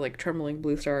 like, Trembling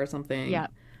Blue Star or something. Yeah.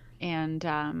 and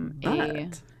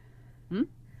But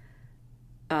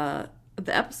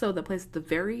the episode that plays at the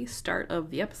very start of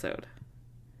the episode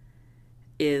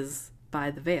is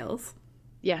by the Veils,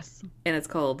 yes, and it's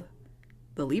called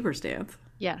The Lever's Dance,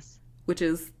 yes. which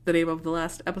is the name of the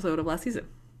last episode of last season.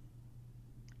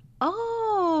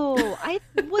 Oh, I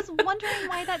was wondering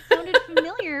why that sounded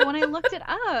familiar when I looked it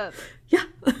up. Yeah.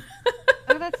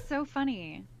 Oh, that's so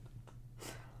funny.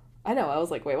 I know. I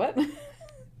was like, wait, what?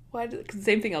 Why? Cause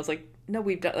same thing. I was like, no,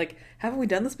 we've done, like, haven't we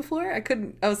done this before? I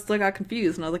was like, got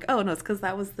confused, and I was like, oh no, it's because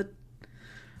that was the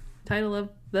title of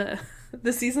the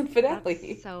season finale.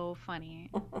 That's so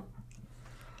funny.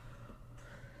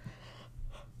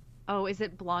 Oh, is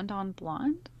it Blonde on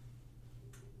Blonde?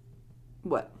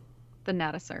 What? The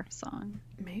Nada Surf song.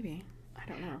 Maybe. I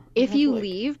don't know. If You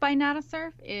Leave by Nada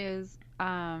Surf is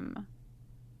on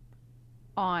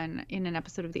in an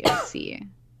episode of the OC.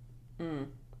 Mm.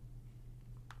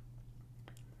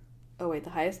 Oh wait, the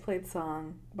highest played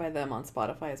song by them on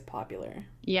Spotify is Popular.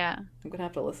 Yeah. I'm gonna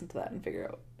have to listen to that and figure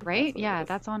out. Right? Yeah,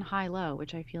 that's on High Low,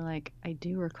 which I feel like I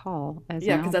do recall as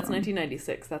yeah, because that's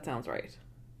 1996. That sounds right.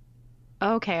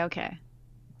 Okay.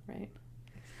 Right.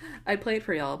 I'd play it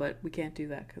for y'all, but we can't do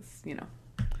that because,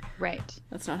 right.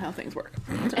 That's not how things work.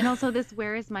 And also this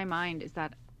Where Is My Mind, is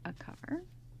that a cover?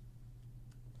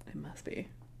 It must be.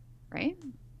 Right?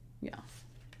 Yeah.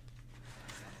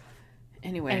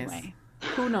 Anyways, anyway.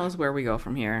 Who knows where we go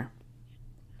from here?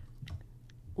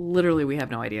 Literally, we have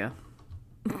no idea.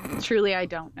 Truly, I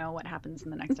don't know what happens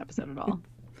in the next episode at all.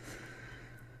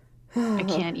 I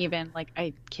can't even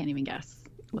guess.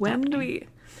 When happening.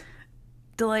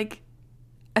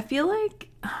 I feel like,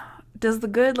 does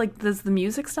the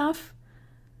music stuff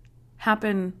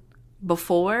happen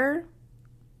before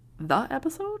the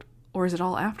episode? Or is it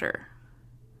all after?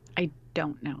 I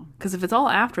don't know. Because if it's all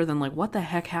after, then, what the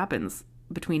heck happens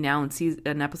between now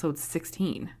and episode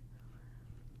 16?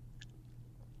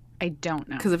 I don't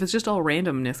know. Because if it's just all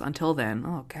randomness until then,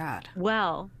 oh, God.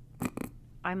 Well,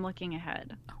 I'm looking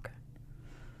ahead. Okay.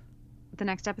 The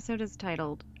next episode is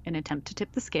titled An Attempt to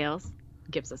Tip the Scales.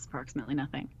 Gives us approximately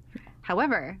nothing.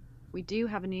 However, we do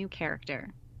have a new character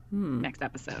next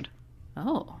episode.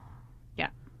 Oh. Yeah.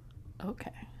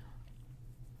 Okay.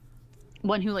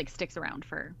 One who sticks around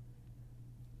for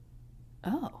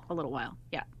a little while.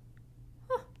 Yeah.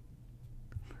 Huh.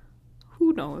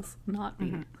 Who knows? Not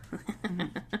me.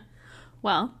 Mm-hmm.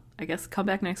 Well, I guess come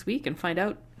back next week and find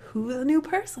out who the new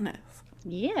person is.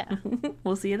 Yeah.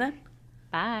 We'll see you then.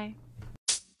 Bye.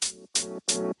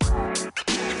 You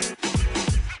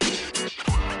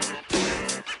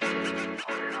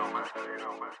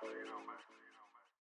know, man.